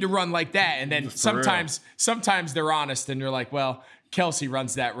 we need to run like that. And then sometimes they're honest and you're like, well, Kelsey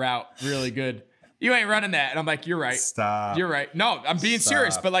runs that route really good. You ain't running that. And I'm like, you're right. Stop. You're right. No, I'm being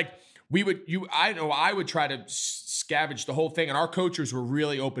serious. But like I would try to scavenge the whole thing. And our coaches were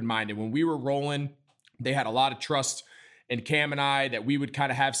really open-minded. When we were rolling, they had a lot of trust in Cam and I that we would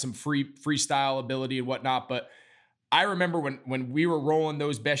kind of have some freestyle ability and whatnot. But I remember when we were rolling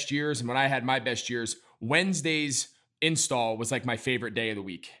those best years and when I had my best years, Wednesday's install was like my favorite day of the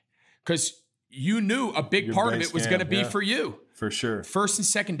week. Because you knew a big part of it was going to be for you. For sure. First and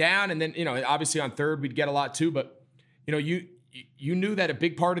second down. And then, you know, obviously on third, we'd get a lot too. But, you know, you knew that a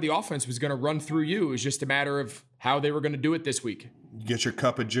big part of the offense was going to run through you. It was just a matter of how they were going to do it this week. Get your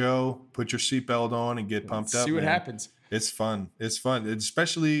cup of Joe, put your seatbelt on, and get pumped up. See what happens. It's fun. It's fun,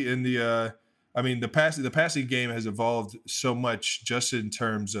 especially in the. The passing game has evolved so much just in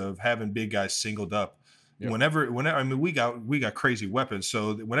terms of having big guys singled up. Yep. Whenever I mean, we got crazy weapons.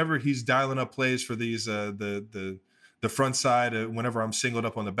 So whenever he's dialing up plays for these the front side, whenever I'm singled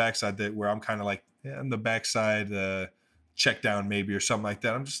up on the backside, that where I'm kind of like on the backside check down maybe or something like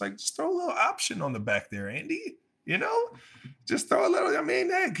that. I'm just like, just throw a little option on the back there, Andy. You know, just throw a little. I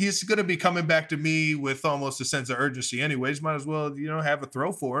mean, he's going to be coming back to me with almost a sense of urgency, anyways. Might as well, you know, have a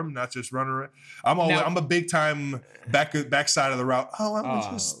throw for him, not just run around. I'm a big time backside of the route. I'm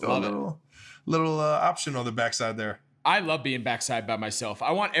just throw a little option on the backside there. I love being backside by myself.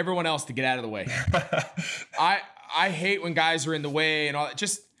 I want everyone else to get out of the way. I hate when guys are in the way and all that.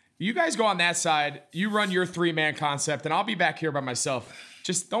 Just you guys go on that side. You run your 3-man concept, and I'll be back here by myself.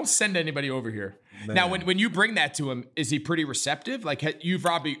 Just don't send anybody over here. Man. Now, when you bring that to him, is he pretty receptive? Like, you've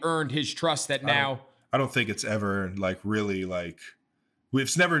probably earned his trust that now. I don't think it's ever like really like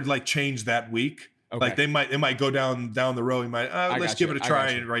it's never like changed that week. Okay. Like it might go down the road. He might let's give it a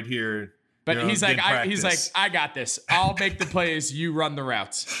try right here. But he's like, I got this. I'll make the plays. You run the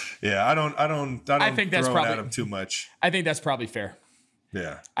routes. Yeah, I don't think that's throw probably it at him too much. I think that's probably fair.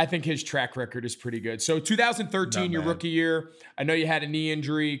 Yeah. I think his track record is pretty good. So 2013, your rookie year, I know you had a knee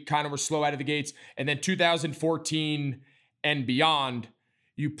injury, kind of were slow out of the gates. And then 2014 and beyond,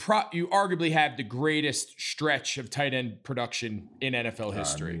 you arguably have the greatest stretch of tight end production in NFL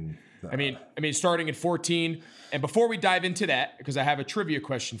history. I mean, starting at 14. And before we dive into that, because I have a trivia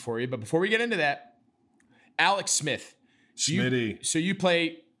question for you, but before we get into that, Alex Smith. Smitty. So you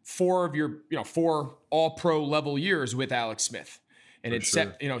play 4 of your, 4 all-pro level years with Alex Smith. And it's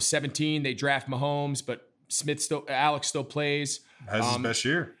 17, they draft Mahomes, but Alex still plays.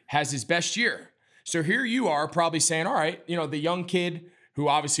 Has his best year. So here you are probably saying, all right, the young kid who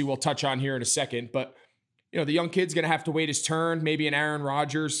obviously we'll touch on here in a second, but the young kid's going to have to wait his turn, maybe an Aaron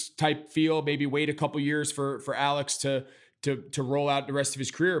Rodgers type feel, maybe wait a couple years for Alex to roll out the rest of his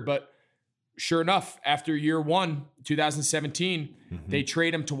career. But sure enough, after year 1, 2017, they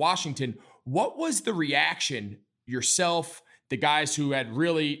trade him to Washington. What was the reaction yourself, the guys who had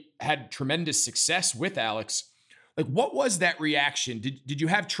really had tremendous success with Alex? Like, what was that reaction? Did you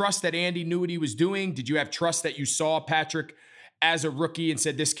have trust that Andy knew what he was doing? Did you have trust that you saw Patrick as a rookie and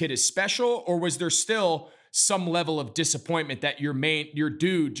said, this kid is special? Or was there still some level of disappointment that your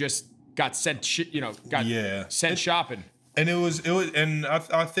dude just got sent, sent shopping? And it was, and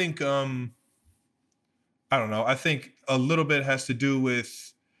I think, I don't know. I think a little bit has to do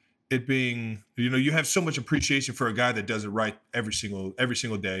with it being, you have so much appreciation for a guy that does it right every single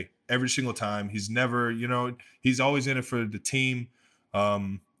day, every single time. He's never, he's always in it for the team.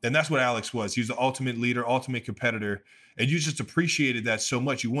 And that's what Alex was. He was the ultimate leader, ultimate competitor. And you just appreciated that so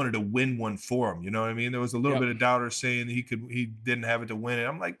much. You wanted to win one for him. You know what I mean? There was a little bit of doubters saying he didn't have it to win it.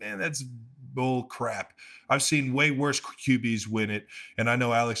 I'm like, man, that's bull crap. I've seen way worse QBs win it. And I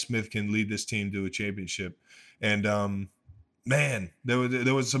know Alex Smith can lead this team to a championship. And, man,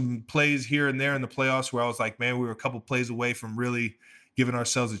 there was some plays here and there in the playoffs where I was like, man, we were a couple plays away from really giving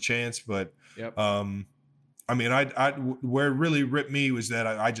ourselves a chance. But, where it really ripped me was that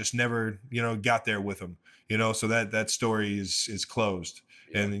I just never, got there with him, so that story is closed.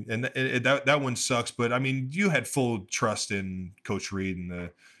 Yeah. And that one sucks. But I mean, you had full trust in Coach Reed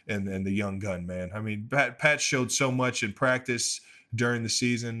and the young gun, man. I mean, Pat showed so much in practice during the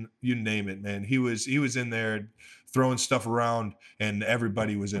season, you name it, man. He was in there throwing stuff around, and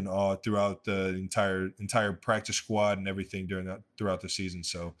everybody was in awe throughout the entire practice squad and everything throughout the season.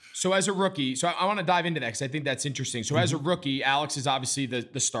 So as a rookie, I want to dive into that because I think that's interesting. So as a rookie, Alex is obviously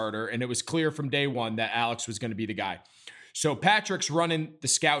the starter, and it was clear from day one that Alex was going to be the guy. So Patrick's running the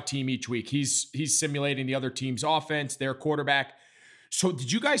scout team each week. He's simulating the other team's offense, their quarterback. So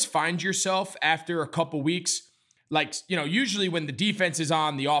did you guys find yourself after a couple weeks, like, usually when the defense is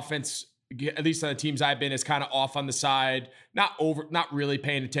on, the offense, at least on the teams I've been, is kind of off on the side, not really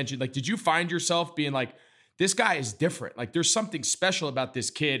paying attention. Like, did you find yourself being like, this guy is different? Like, there's something special about this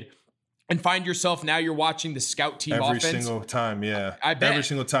kid, and find yourself now you're watching the scout team every offense? Single time. Yeah. I bet. Every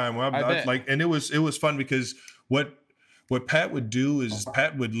single time. Well, and it was fun because what Pat would do is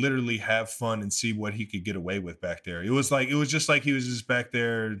Pat would literally have fun and see what he could get away with back there. It was just like he was just back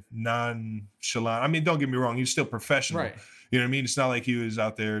there nonchalant. I mean, don't get me wrong, he was still professional. Right. You know what I mean? It's not like he was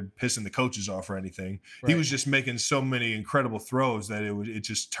out there pissing the coaches off or anything. Right. He was just making so many incredible throws that it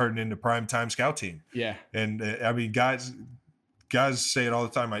just turned into primetime scout team. Yeah. And I mean, guys say it all the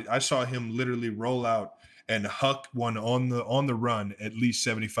time. I saw him literally roll out and huck one on the run at least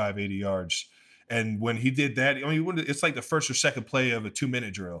 75, 80 yards. And when he did that, I mean, it's like the first or second play of a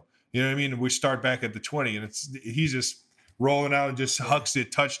 2-minute drill. You know what I mean? We start back at the 20, and he's just rolling out and just hucks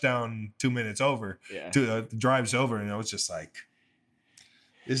it touchdown 2 minutes over. Yeah. Drives over, and it's just like,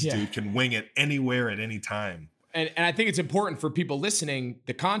 this dude can wing it anywhere at any time. And I think it's important for people listening,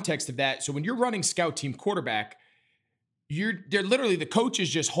 the context of that. So when you're running scout team quarterback, they're literally, the coach is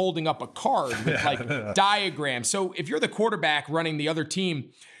just holding up a card with like diagrams. So if you're the quarterback running the other team,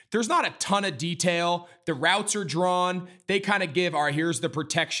 there's not a ton of detail. The routes are drawn. They kind of give, all right, here's the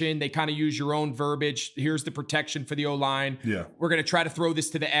protection. They kind of use your own verbiage. Here's the protection for the O-line. Yeah. We're going to try to throw this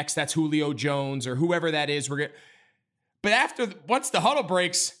to the X. That's Julio Jones or whoever that is. But once the huddle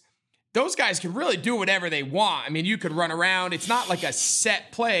breaks, those guys can really do whatever they want. I mean, you could run around. It's not like a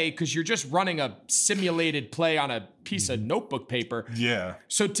set play because you're just running a simulated play on a piece of notebook paper. Yeah.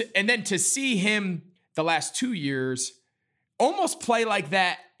 So and then to see him the last 2 years almost play like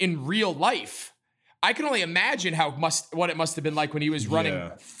that in real life. I can only imagine what it must have been like when he was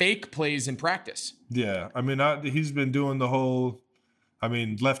running fake plays in practice. Yeah. I mean, he's been doing the whole,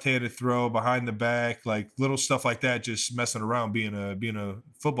 left-handed throw behind the back, like little stuff like that, just messing around, being a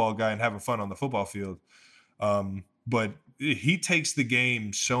football guy and having fun on the football field. But he takes the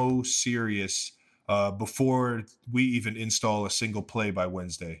game so serious before we even install a single play by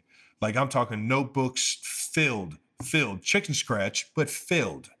Wednesday. Like, I'm talking notebooks filled, chicken scratch, but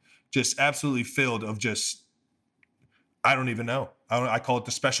filled, just absolutely filled of just, I don't even know. I call it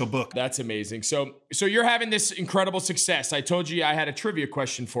the special book. That's amazing. So you're having this incredible success. I told you I had a trivia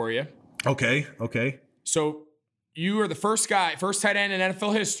question for you. Okay. So you are the first tight end in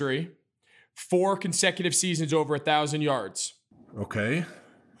NFL history, 4 consecutive seasons over 1,000 yards. Okay.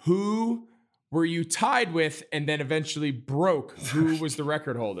 Who were you tied with and then eventually broke? Who was the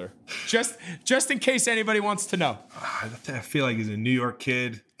record holder? Just in case anybody wants to know. I feel like he's a New York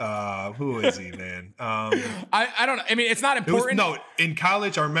kid. Who is he, man? I don't know. I mean, it's not important. In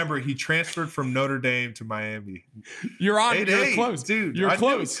college, I remember he transferred from Notre Dame to Miami. You're close. Dude. You're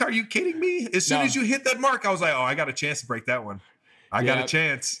close. Are you kidding me? As soon as you hit that mark, I was like, oh, I got a chance to break that one. I got a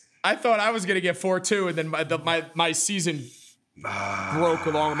chance. I thought I was going to get 4-2, and then my season broke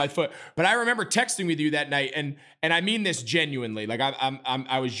along with my foot. But I remember texting with you that night, and I mean this genuinely. Like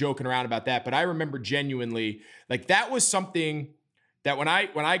I was joking around about that, but I remember genuinely, like, that was something that when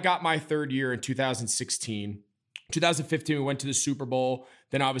I got my third year in 2016, 2015 we went to the Super Bowl.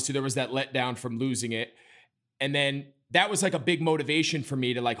 Then obviously there was that letdown from losing it, and then that was like a big motivation for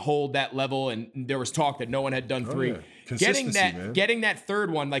me to like hold that level. And there was talk that no one had done 3. Yeah. Getting that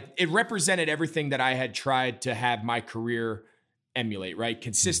third one, like, it represented everything that I had tried to have my career emulate, right?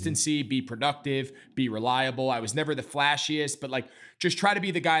 Consistency, be productive, be reliable. I was never the flashiest, but like, just try to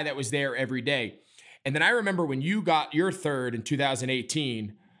be the guy that was there every day. And then I remember when you got your third in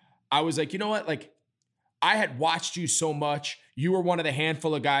 2018, I was like, you know what? Like, I had watched you so much. You were one of the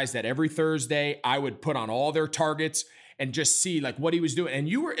handful of guys that every Thursday I would put on all their targets and just see like what he was doing.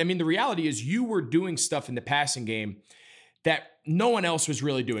 And the reality is you were doing stuff in the passing game that no one else was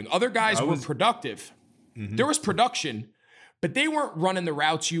really doing. Other guys were productive. Mm-hmm. There was production, but they weren't running the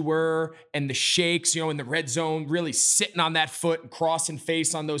routes you were and the shakes, in the red zone, really sitting on that foot and crossing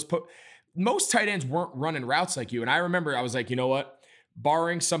face on those. Most tight ends weren't running routes like you. And I remember I was like, you know what?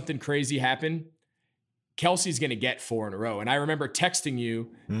 Barring something crazy happen, Kelce's going to get 4 in a row. And I remember texting you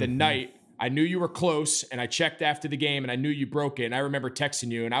the night. I knew you were close, and I checked after the game, and I knew you broke it. And I remember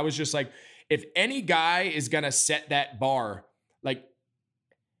texting you, and I was just like, if any guy is going to set that bar, like,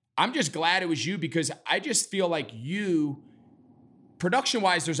 I'm just glad it was you, because I just feel like you,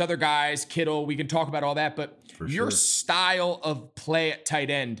 production-wise, there's other guys, Kittle, we can talk about all that, but your style of play at tight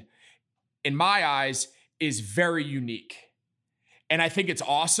end, in my eyes, is very unique. And I think it's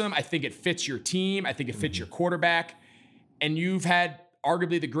awesome. I think it fits your team. I think it fits your quarterback. And you've had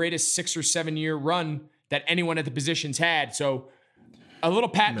arguably the greatest 6 or 7 year run that anyone at the position's had. So a little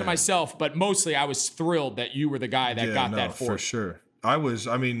pat to myself, but mostly I was thrilled that you were the guy that got that for sure.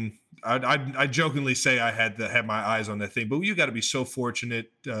 I jokingly say I had my eyes on that thing, but you got to be so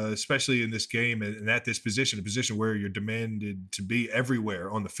fortunate, especially in this game and at this position, a position where you're demanded to be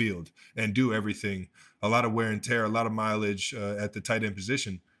everywhere on the field and do everything. A lot of wear and tear, a lot of mileage at the tight end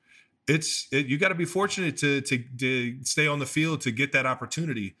position. You got to be fortunate to stay on the field to get that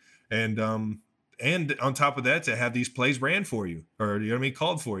opportunity, and on top of that, to have these plays ran for you, or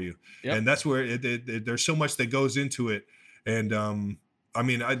called for you. Yep. And that's where there's so much that goes into it. And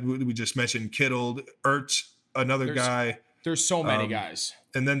we just mentioned Kittle, Ertz, another guy. There's so many guys.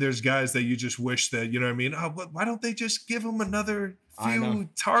 And then there's guys that you just wish that, why don't they just give them another few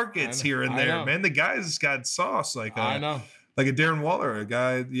targets here and there, man? The guy's got sauce. Like a Darren Waller, a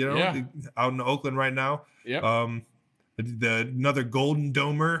guy, out in Oakland right now. Yep. Another Golden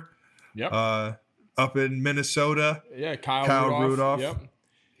Domer. Yep. Up in Minnesota. Yeah, Kyle Rudolph. Yep.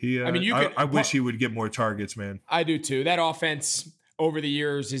 I wish he would get more targets, man. I do too. That offense over the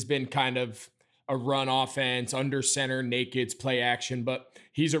years has been kind of a run offense, under center, nakeds, play action, but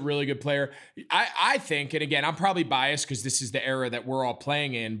he's a really good player. I think, and again, I'm probably biased because this is the era that we're all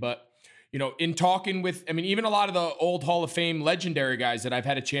playing in, but in talking with, even a lot of the old Hall of Fame legendary guys that I've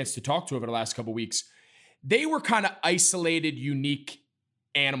had a chance to talk to over the last couple of weeks, they were kind of isolated, unique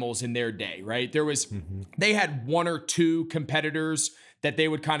animals in their day, right? They had 1 or 2 competitors that they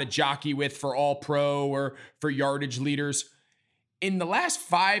would kind of jockey with for all pro or for yardage leaders. In the last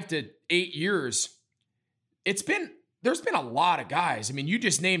 5 to 8 years, there's been a lot of guys. You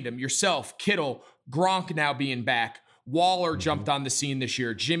just named them yourself, Kittle, Gronk now being back, Waller jumped on the scene this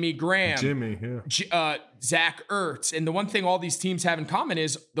year. Jimmy Graham. Zach Ertz. And the one thing all these teams have in common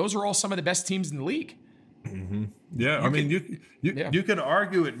is those are all some of the best teams in the league. Mm-hmm. Yeah, you can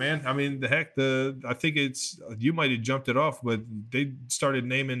argue it, man. I mean, I think you might have jumped it off, but they started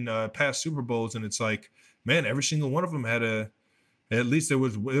naming past Super Bowls, and it's like, man, every single one of them had at least there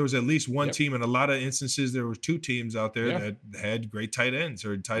was at least one team. In a lot of instances, there was two teams out there that had great tight ends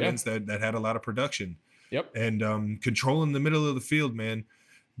or tight ends that had a lot of production. Yep. And controlling the middle of the field, man,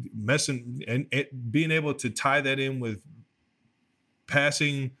 messing and being able to tie that in with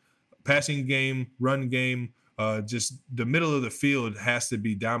passing game, run game, just the middle of the field has to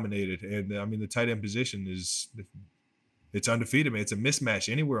be dominated. And I mean, the tight end position it's undefeated, man. It's a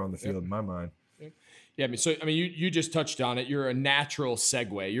mismatch anywhere on the field in my mind. Yeah, you just touched on it. You're a natural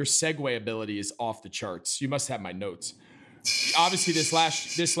segue. Your segue ability is off the charts. You must have my notes. Obviously, this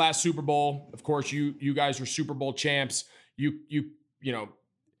last Super Bowl, of course, you guys were Super Bowl champs. You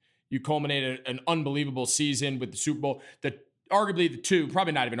culminated an unbelievable season with the Super Bowl.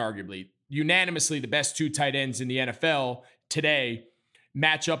 Unanimously the best two tight ends in the NFL today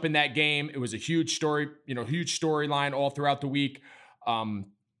match up in that game. It was a huge storyline all throughout the week.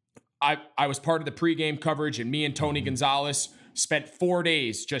 I was part of the pregame coverage, and me and Tony Gonzalez spent 4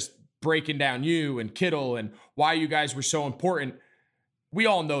 days just breaking down you and Kittle and why you guys were so important. We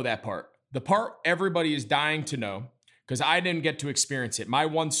all know that part. The part everybody is dying to know, because I didn't get to experience it. My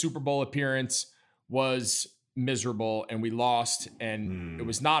one Super Bowl appearance was miserable, and we lost, and it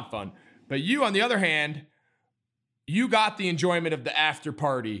was not fun. But you, on the other hand, you got the enjoyment of the after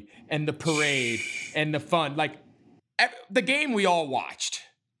party and the parade and the fun. Like, the game we all watched.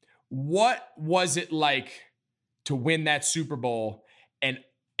 What was it like to win that Super Bowl and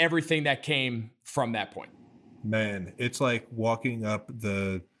everything that came from that point? Man, it's like walking up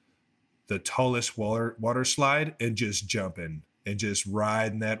the tallest water slide and just jumping and just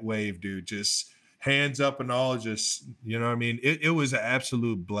riding that wave, dude. Just hands up and all, just, you know what I mean? It was an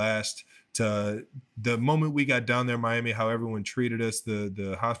absolute blast. To the moment we got down there in Miami, how everyone treated us,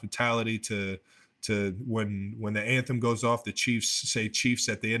 the hospitality to when the anthem goes off, the Chiefs say Chiefs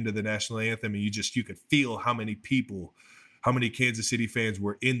at the end of the national anthem, and you could feel how many Kansas City fans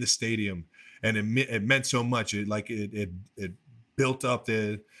were in the stadium, and it meant so much. It built up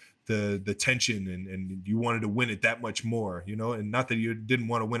the tension, and you wanted to win it that much more, you know, and not that you didn't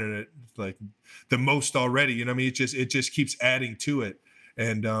want to win it like the most already, you know what I mean? It just keeps adding to it.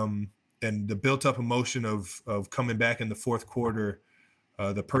 And the built up emotion of coming back in the fourth quarter,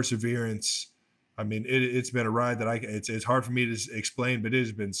 the perseverance. I mean, it's been a ride that it's hard for me to explain, but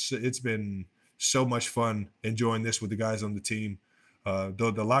it's been so much fun enjoying this with the guys on the team.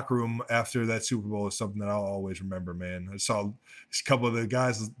 The locker room after that Super Bowl is something that I'll always remember, man. I saw a couple of the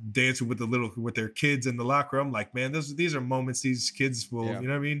guys dancing with their kids in the locker room. Like, man, these are moments these kids will, you know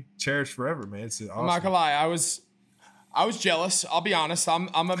what I mean, cherish forever, man. It's awesome. I'm not gonna lie, I was jealous. I'll be honest. I'm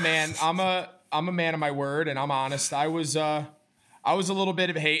a man. I'm a man of my word, and I'm honest. I was a little bit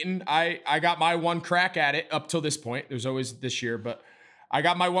of hating. I got my one crack at it up till this point. There's always this year, but I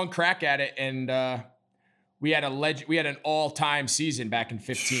got my one crack at it, and we had an all-time season back in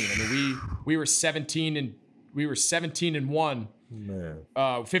 15. I mean, we were 17 and 1. Man.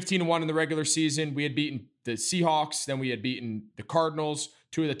 15-1 in the regular season. We had beaten the Seahawks, then we had beaten the Cardinals,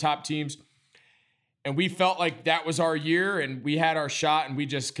 two of the top teams. And we felt like that was our year, and we had our shot, and we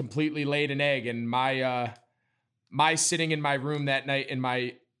just completely laid an egg. And my sitting in my room that night in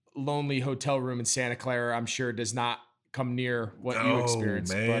my lonely hotel room in Santa Clara, I'm sure does not come near what you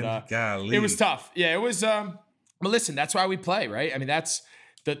experienced. Man. But Golly. it was tough. Yeah, it was. But listen, that's why we play, right? I mean, that's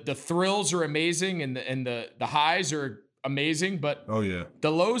the thrills are amazing, and the highs are amazing, but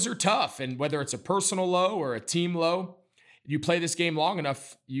the lows are tough. And whether it's a personal low or a team low, you play this game long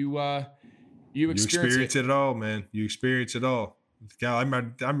enough, you experience it all, man. You experience it all. God,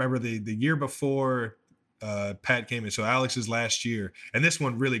 I remember the year before Pat came in. So Alex's last year, and this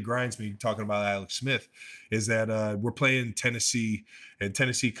one really grinds me talking about Alex Smith, is that we're playing Tennessee, and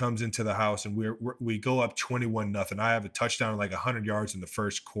Tennessee comes into the house, and we go up 21-0. I have a touchdown like 100 yards in the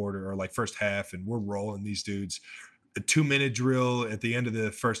first quarter or like first half, and we're rolling these dudes. A 2-minute drill at the end of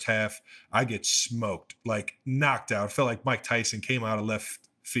the first half, I get smoked, like knocked out. I felt like Mike Tyson came out of left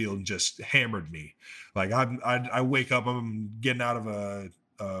field and just hammered me. Like I wake up, I'm getting out of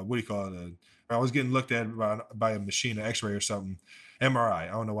I was getting looked at by a machine, an X-ray or something, MRI.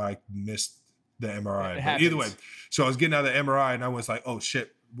 I don't know why I missed the MRI, but either way. So I was getting out of the MRI, and I was like, oh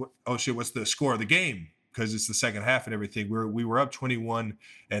shit, what's the score of the game? Because it's the second half and everything. We were up 21,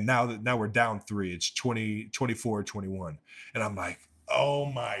 and now we're down 3. It's 24-21, and I'm like, oh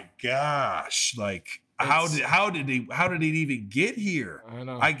my gosh, like how did it even get here? I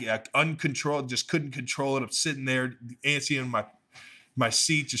know. I uncontrolled, just couldn't control it. I'm sitting there antsy in my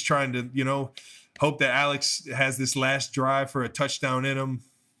seat, just trying to, hope that Alex has this last drive for a touchdown in him.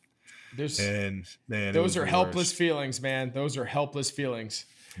 Those are helpless feelings, man. Those are helpless feelings.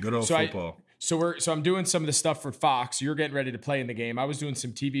 Good old football. So I'm doing some of the stuff for Fox. You're getting ready to play in the game. I was doing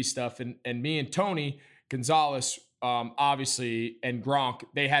some TV stuff, and me and Tony Gonzalez, obviously, and Gronk,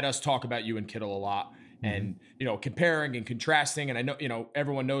 they had us talk about you and Kittle a lot, and comparing and contrasting. And I know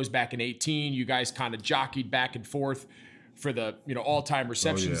everyone knows back in 2018, you guys kind of jockeyed back and forth for the all-time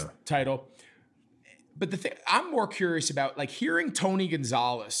receptions title. But the thing I'm more curious about, like hearing Tony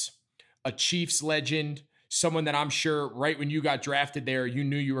Gonzalez, a Chiefs legend, someone that I'm sure right when you got drafted there, you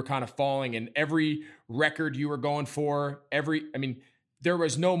knew you were kind of falling, and every record you were going for, there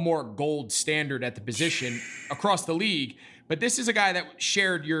was no more gold standard at the position across the league. But this is a guy that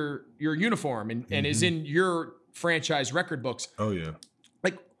shared your uniform and is in your franchise record books. Oh yeah.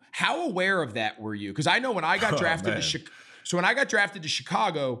 Like, how aware of that were you? Because I know when I got drafted when I got drafted to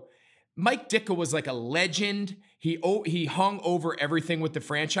Chicago, Mike Ditka was like a legend. He hung over everything with the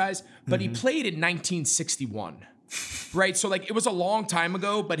franchise, but he played in 1961, right? So like it was a long time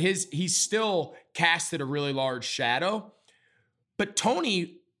ago, but he still casted a really large shadow. But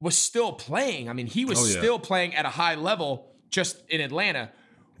Tony was still playing. I mean, he was still playing at a high level just in Atlanta.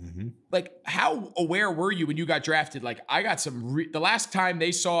 Like, how aware were you when you got drafted? Like, I got the last time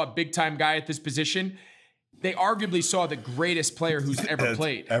they saw a big time guy at this position, they arguably saw the greatest player who's ever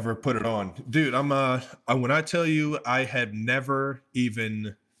played. Ever put it on. Dude, when I tell you, I had never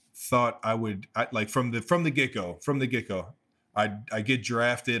even thought I would, from the get-go, I get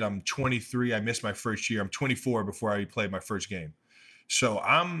drafted, I'm 23, I missed my first year, I'm 24 before I played my first game. So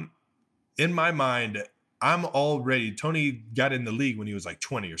in my mind, I'm already, Tony got in the league when he was like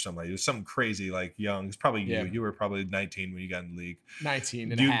 20 or something. Like, it was something crazy, like young. It's probably you. You were probably 19 when you got in the league.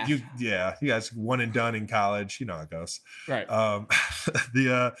 19 and a half. You guys one and done in college. You know how it goes. Right.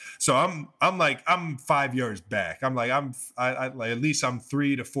 So I'm 5 years back. I'm like, at least I'm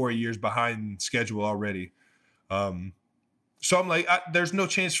 3 to 4 years behind schedule already. So I'm like, there's no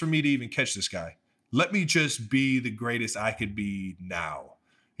chance for me to even catch this guy. Let me just be the greatest I could be now.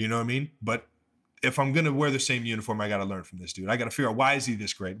 You know what I mean? But if I'm going to wear the same uniform, I got to learn from this dude. I got to figure out, why is he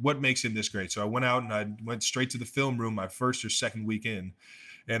this great? What makes him this great? So I went out and I went straight to the film room my first or second week in.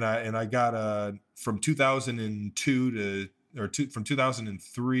 And I got from 2002 from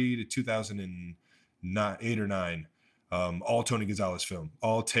 2003 to 2008 or 9, all Tony Gonzalez film,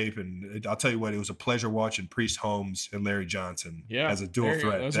 all tape. And I'll tell you what, it was a pleasure watching Priest Holmes and Larry Johnson as a dual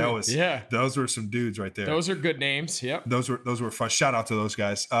threat. Those were some dudes right there. Those are good names. Yep. Those were fun. Shout out to those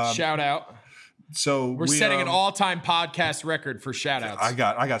guys. Shout out. So we're setting an all-time podcast record for shout outs. I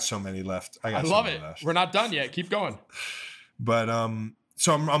got so many left. I love it. We're not done yet. Keep going. But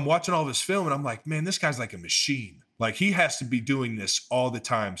so I'm watching all this film and I'm like, man, this guy's like a machine. Like, he has to be doing this all the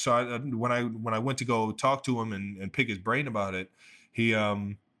time. So when I went to go talk to him and pick his brain about it, he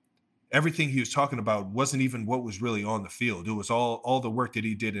everything he was talking about wasn't even what was really on the field. It was all the work that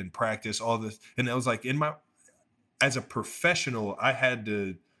he did in practice, and it was like, as a professional, I had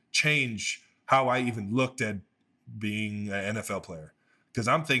to change how I even looked at being an NFL player. Because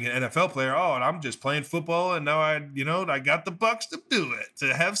I'm thinking NFL player, and I'm just playing football, and now I got the bucks to do it,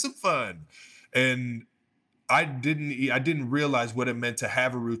 to have some fun. And I didn't realize what it meant to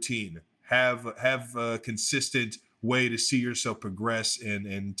have a routine, have a consistent way to see yourself progress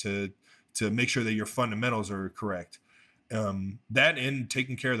and to make sure that your fundamentals are correct. That and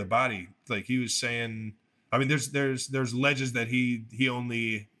taking care of the body. Like he was saying, I mean, there's legends that he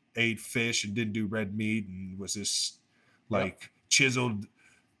only ate fish and didn't do red meat and was this chiseled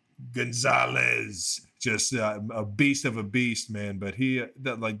Gonzalez, just a beast of a beast, man. But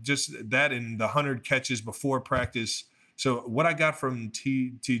just that in the 100 catches before practice. So what I got from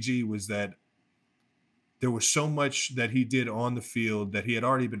TG was that there was so much that he did on the field that he had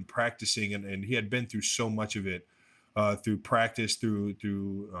already been practicing, and he had been through so much of it through practice, through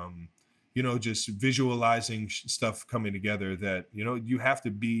just visualizing stuff coming together, that, you have to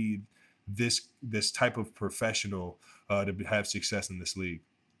be this type of professional to have success in this league.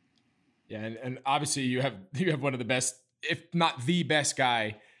 Yeah. And obviously you have one of the best, if not the best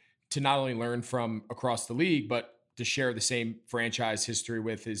guy to not only learn from across the league, but to share the same franchise history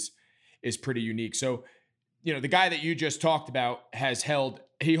with is pretty unique. So, the guy that you just talked about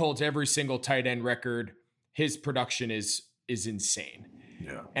he holds every single tight end record. His production is insane.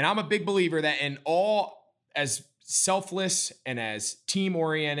 Yeah. And I'm a big believer that as selfless and as team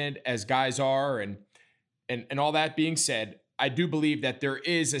oriented as guys are, and all that being said, I do believe that there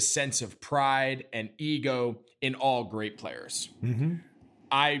is a sense of pride and ego in all great players. Mm-hmm.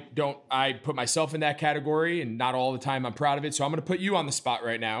 I put myself in that category, and not all the time I'm proud of it. So I'm going to put you on the spot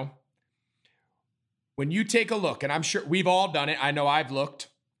right now. When you take a look, and I'm sure we've all done it. I know I've looked.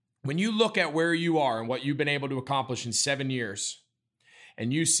 When you look at where you are and what you've been able to accomplish in 7 years,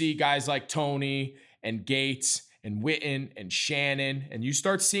 and you see guys like Tony and Gates and Witten and Shannon, and you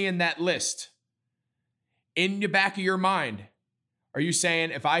start seeing that list in the back of your mind, are you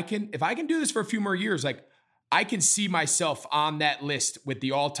saying, if I can do this for a few more years, like I can see myself on that list with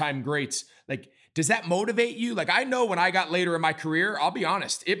the all-time greats? Like, does that motivate you? Like, I know when I got later in my career, I'll be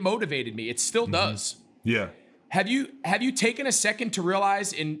honest, it motivated me. It still does. Yeah. Have you taken a second to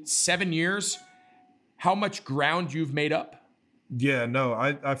realize in 7 years how much ground you've made up? Yeah, no,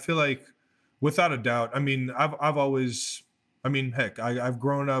 I feel like without a doubt. I mean, I've always, I mean, heck, I've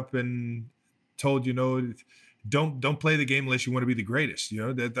grown up and told, don't play the game unless you want to be the greatest.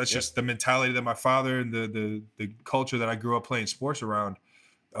 That's just the mentality that my father and the culture that I grew up playing sports around.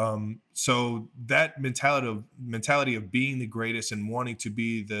 So that mentality of being the greatest and wanting to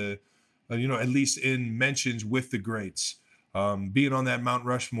be the, at least in mentions with the greats, being on that Mount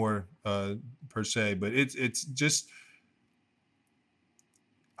Rushmore per se, but it's just,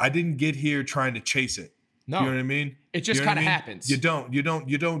 I didn't get here trying to chase it. No, you know what I mean? It just kind of happens. You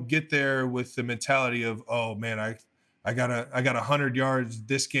don't get there with the mentality of, oh man, I got 100 yards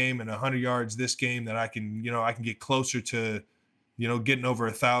this game and 100 yards this game that I can get closer to, getting over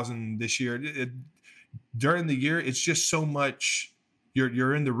 1,000 this year. During the year, it's just so much.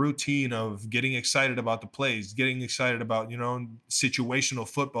 You're in the routine of getting excited about the plays, getting excited about, situational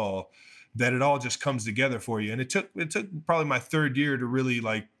football, that it all just comes together for you. And it took probably my third year to really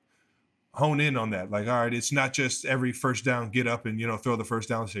like hone in on that. Like, all right, it's not just every first down, get up and, throw the first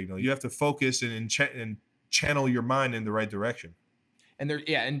down signal. You have to focus and channel your mind in the right direction. And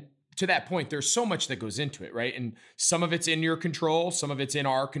and to that point, there's so much that goes into it, right? And some of it's in your control, some of it's in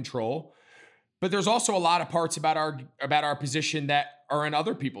our control. But there's also a lot of parts about our position that are in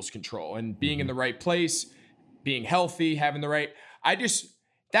other people's control, and being in the right place, being healthy, having the right.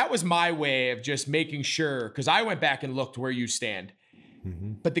 That was my way of just making sure, because I went back and looked where you stand.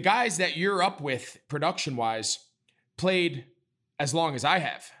 Mm-hmm. But the guys that you're up with production-wise played as long as I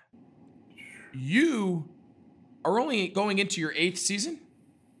have. You are only going into your 8th season?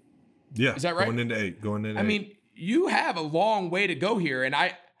 Yeah. Is that right? Going into 8. I mean, you have a long way to go here. And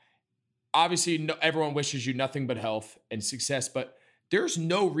obviously, everyone wishes you nothing but health and success, but there's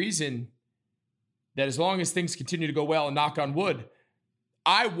no reason that as long as things continue to go well, and knock on wood,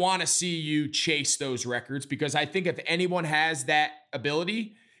 I want to see you chase those records, because I think if anyone has that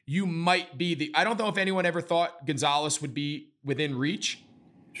ability, you might be I don't know if anyone ever thought Gonzalez would be within reach,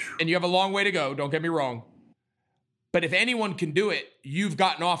 and you have a long way to go. Don't get me wrong. But if anyone can do it, you've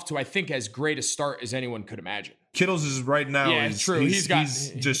gotten off to, I think, as great a start as anyone could imagine. Kittles is right now. Yeah, it's true. He's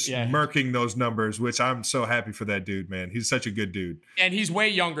just murking those numbers, which I'm so happy for that dude, man. He's such a good dude. And he's way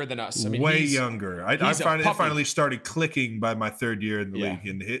younger than us. I mean, way younger. I finally started clicking by my third year in the league,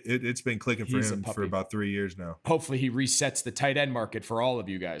 and it's been clicking for him for about 3 years now. Hopefully he resets the tight end market for all of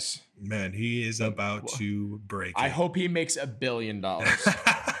you guys. Man, he is about to break I it. hope he makes $1 billion.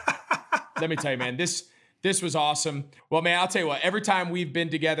 Let me tell you, man, this was awesome. Well, man, I'll tell you what, every time we've been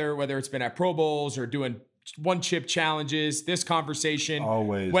together, whether it's been at Pro Bowls or doing one chip challenges, this conversation,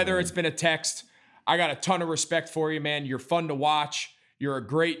 always, whether man. It's been a text, I got a ton of respect for you, man. You're fun to watch. You're a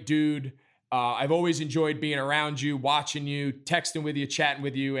great dude. I've always enjoyed being around you, watching you, texting with you, chatting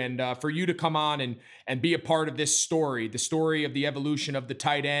with you, and for you to come on and be a part of this story, the story of the evolution of the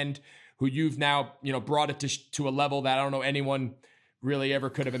tight end, who you've now, brought it to a level that I don't know anyone really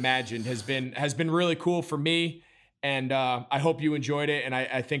ever could have imagined, has been really cool for me. And I hope you enjoyed it. And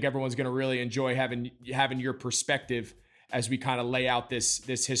I think everyone's going to really enjoy having your perspective as we kind of lay out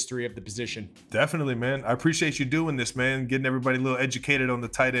this history of the position. Definitely, man. I appreciate you doing this, man. Getting everybody a little educated on the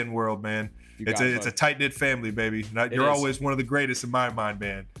tight end world, man. It's a tight-knit family, baby. You're always one of the greatest in my mind,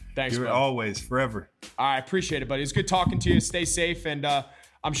 man. Thanks, You're bro. Always, forever. I appreciate it, buddy. It's good talking to you. Stay safe, and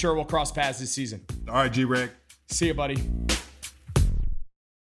I'm sure we'll cross paths this season. All right, G-Reg. See you, buddy.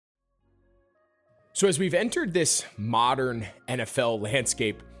 So as we've entered this modern NFL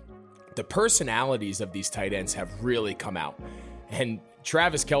landscape, the personalities of these tight ends have really come out. And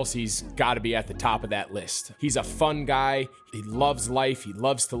Travis Kelce's got to be at the top of that list. He's a fun guy. He loves life. He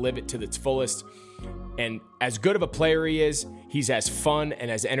loves to live it to its fullest. And as good of a player he is, he's as fun and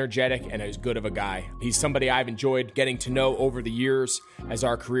as energetic and as good of a guy. He's somebody I've enjoyed getting to know over the years as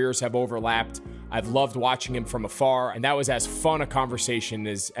our careers have overlapped. I've loved watching him from afar, and that was as fun a conversation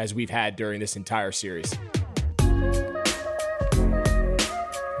as we've had during this entire series.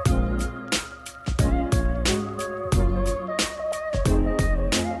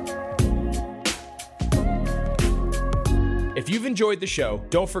 enjoyed the show,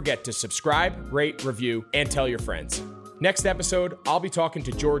 don't forget to subscribe, rate, review, and tell your friends. Next episode, I'll be talking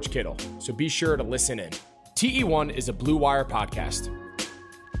to George Kittle, so be sure to listen in. TE1 is a Blue Wire podcast.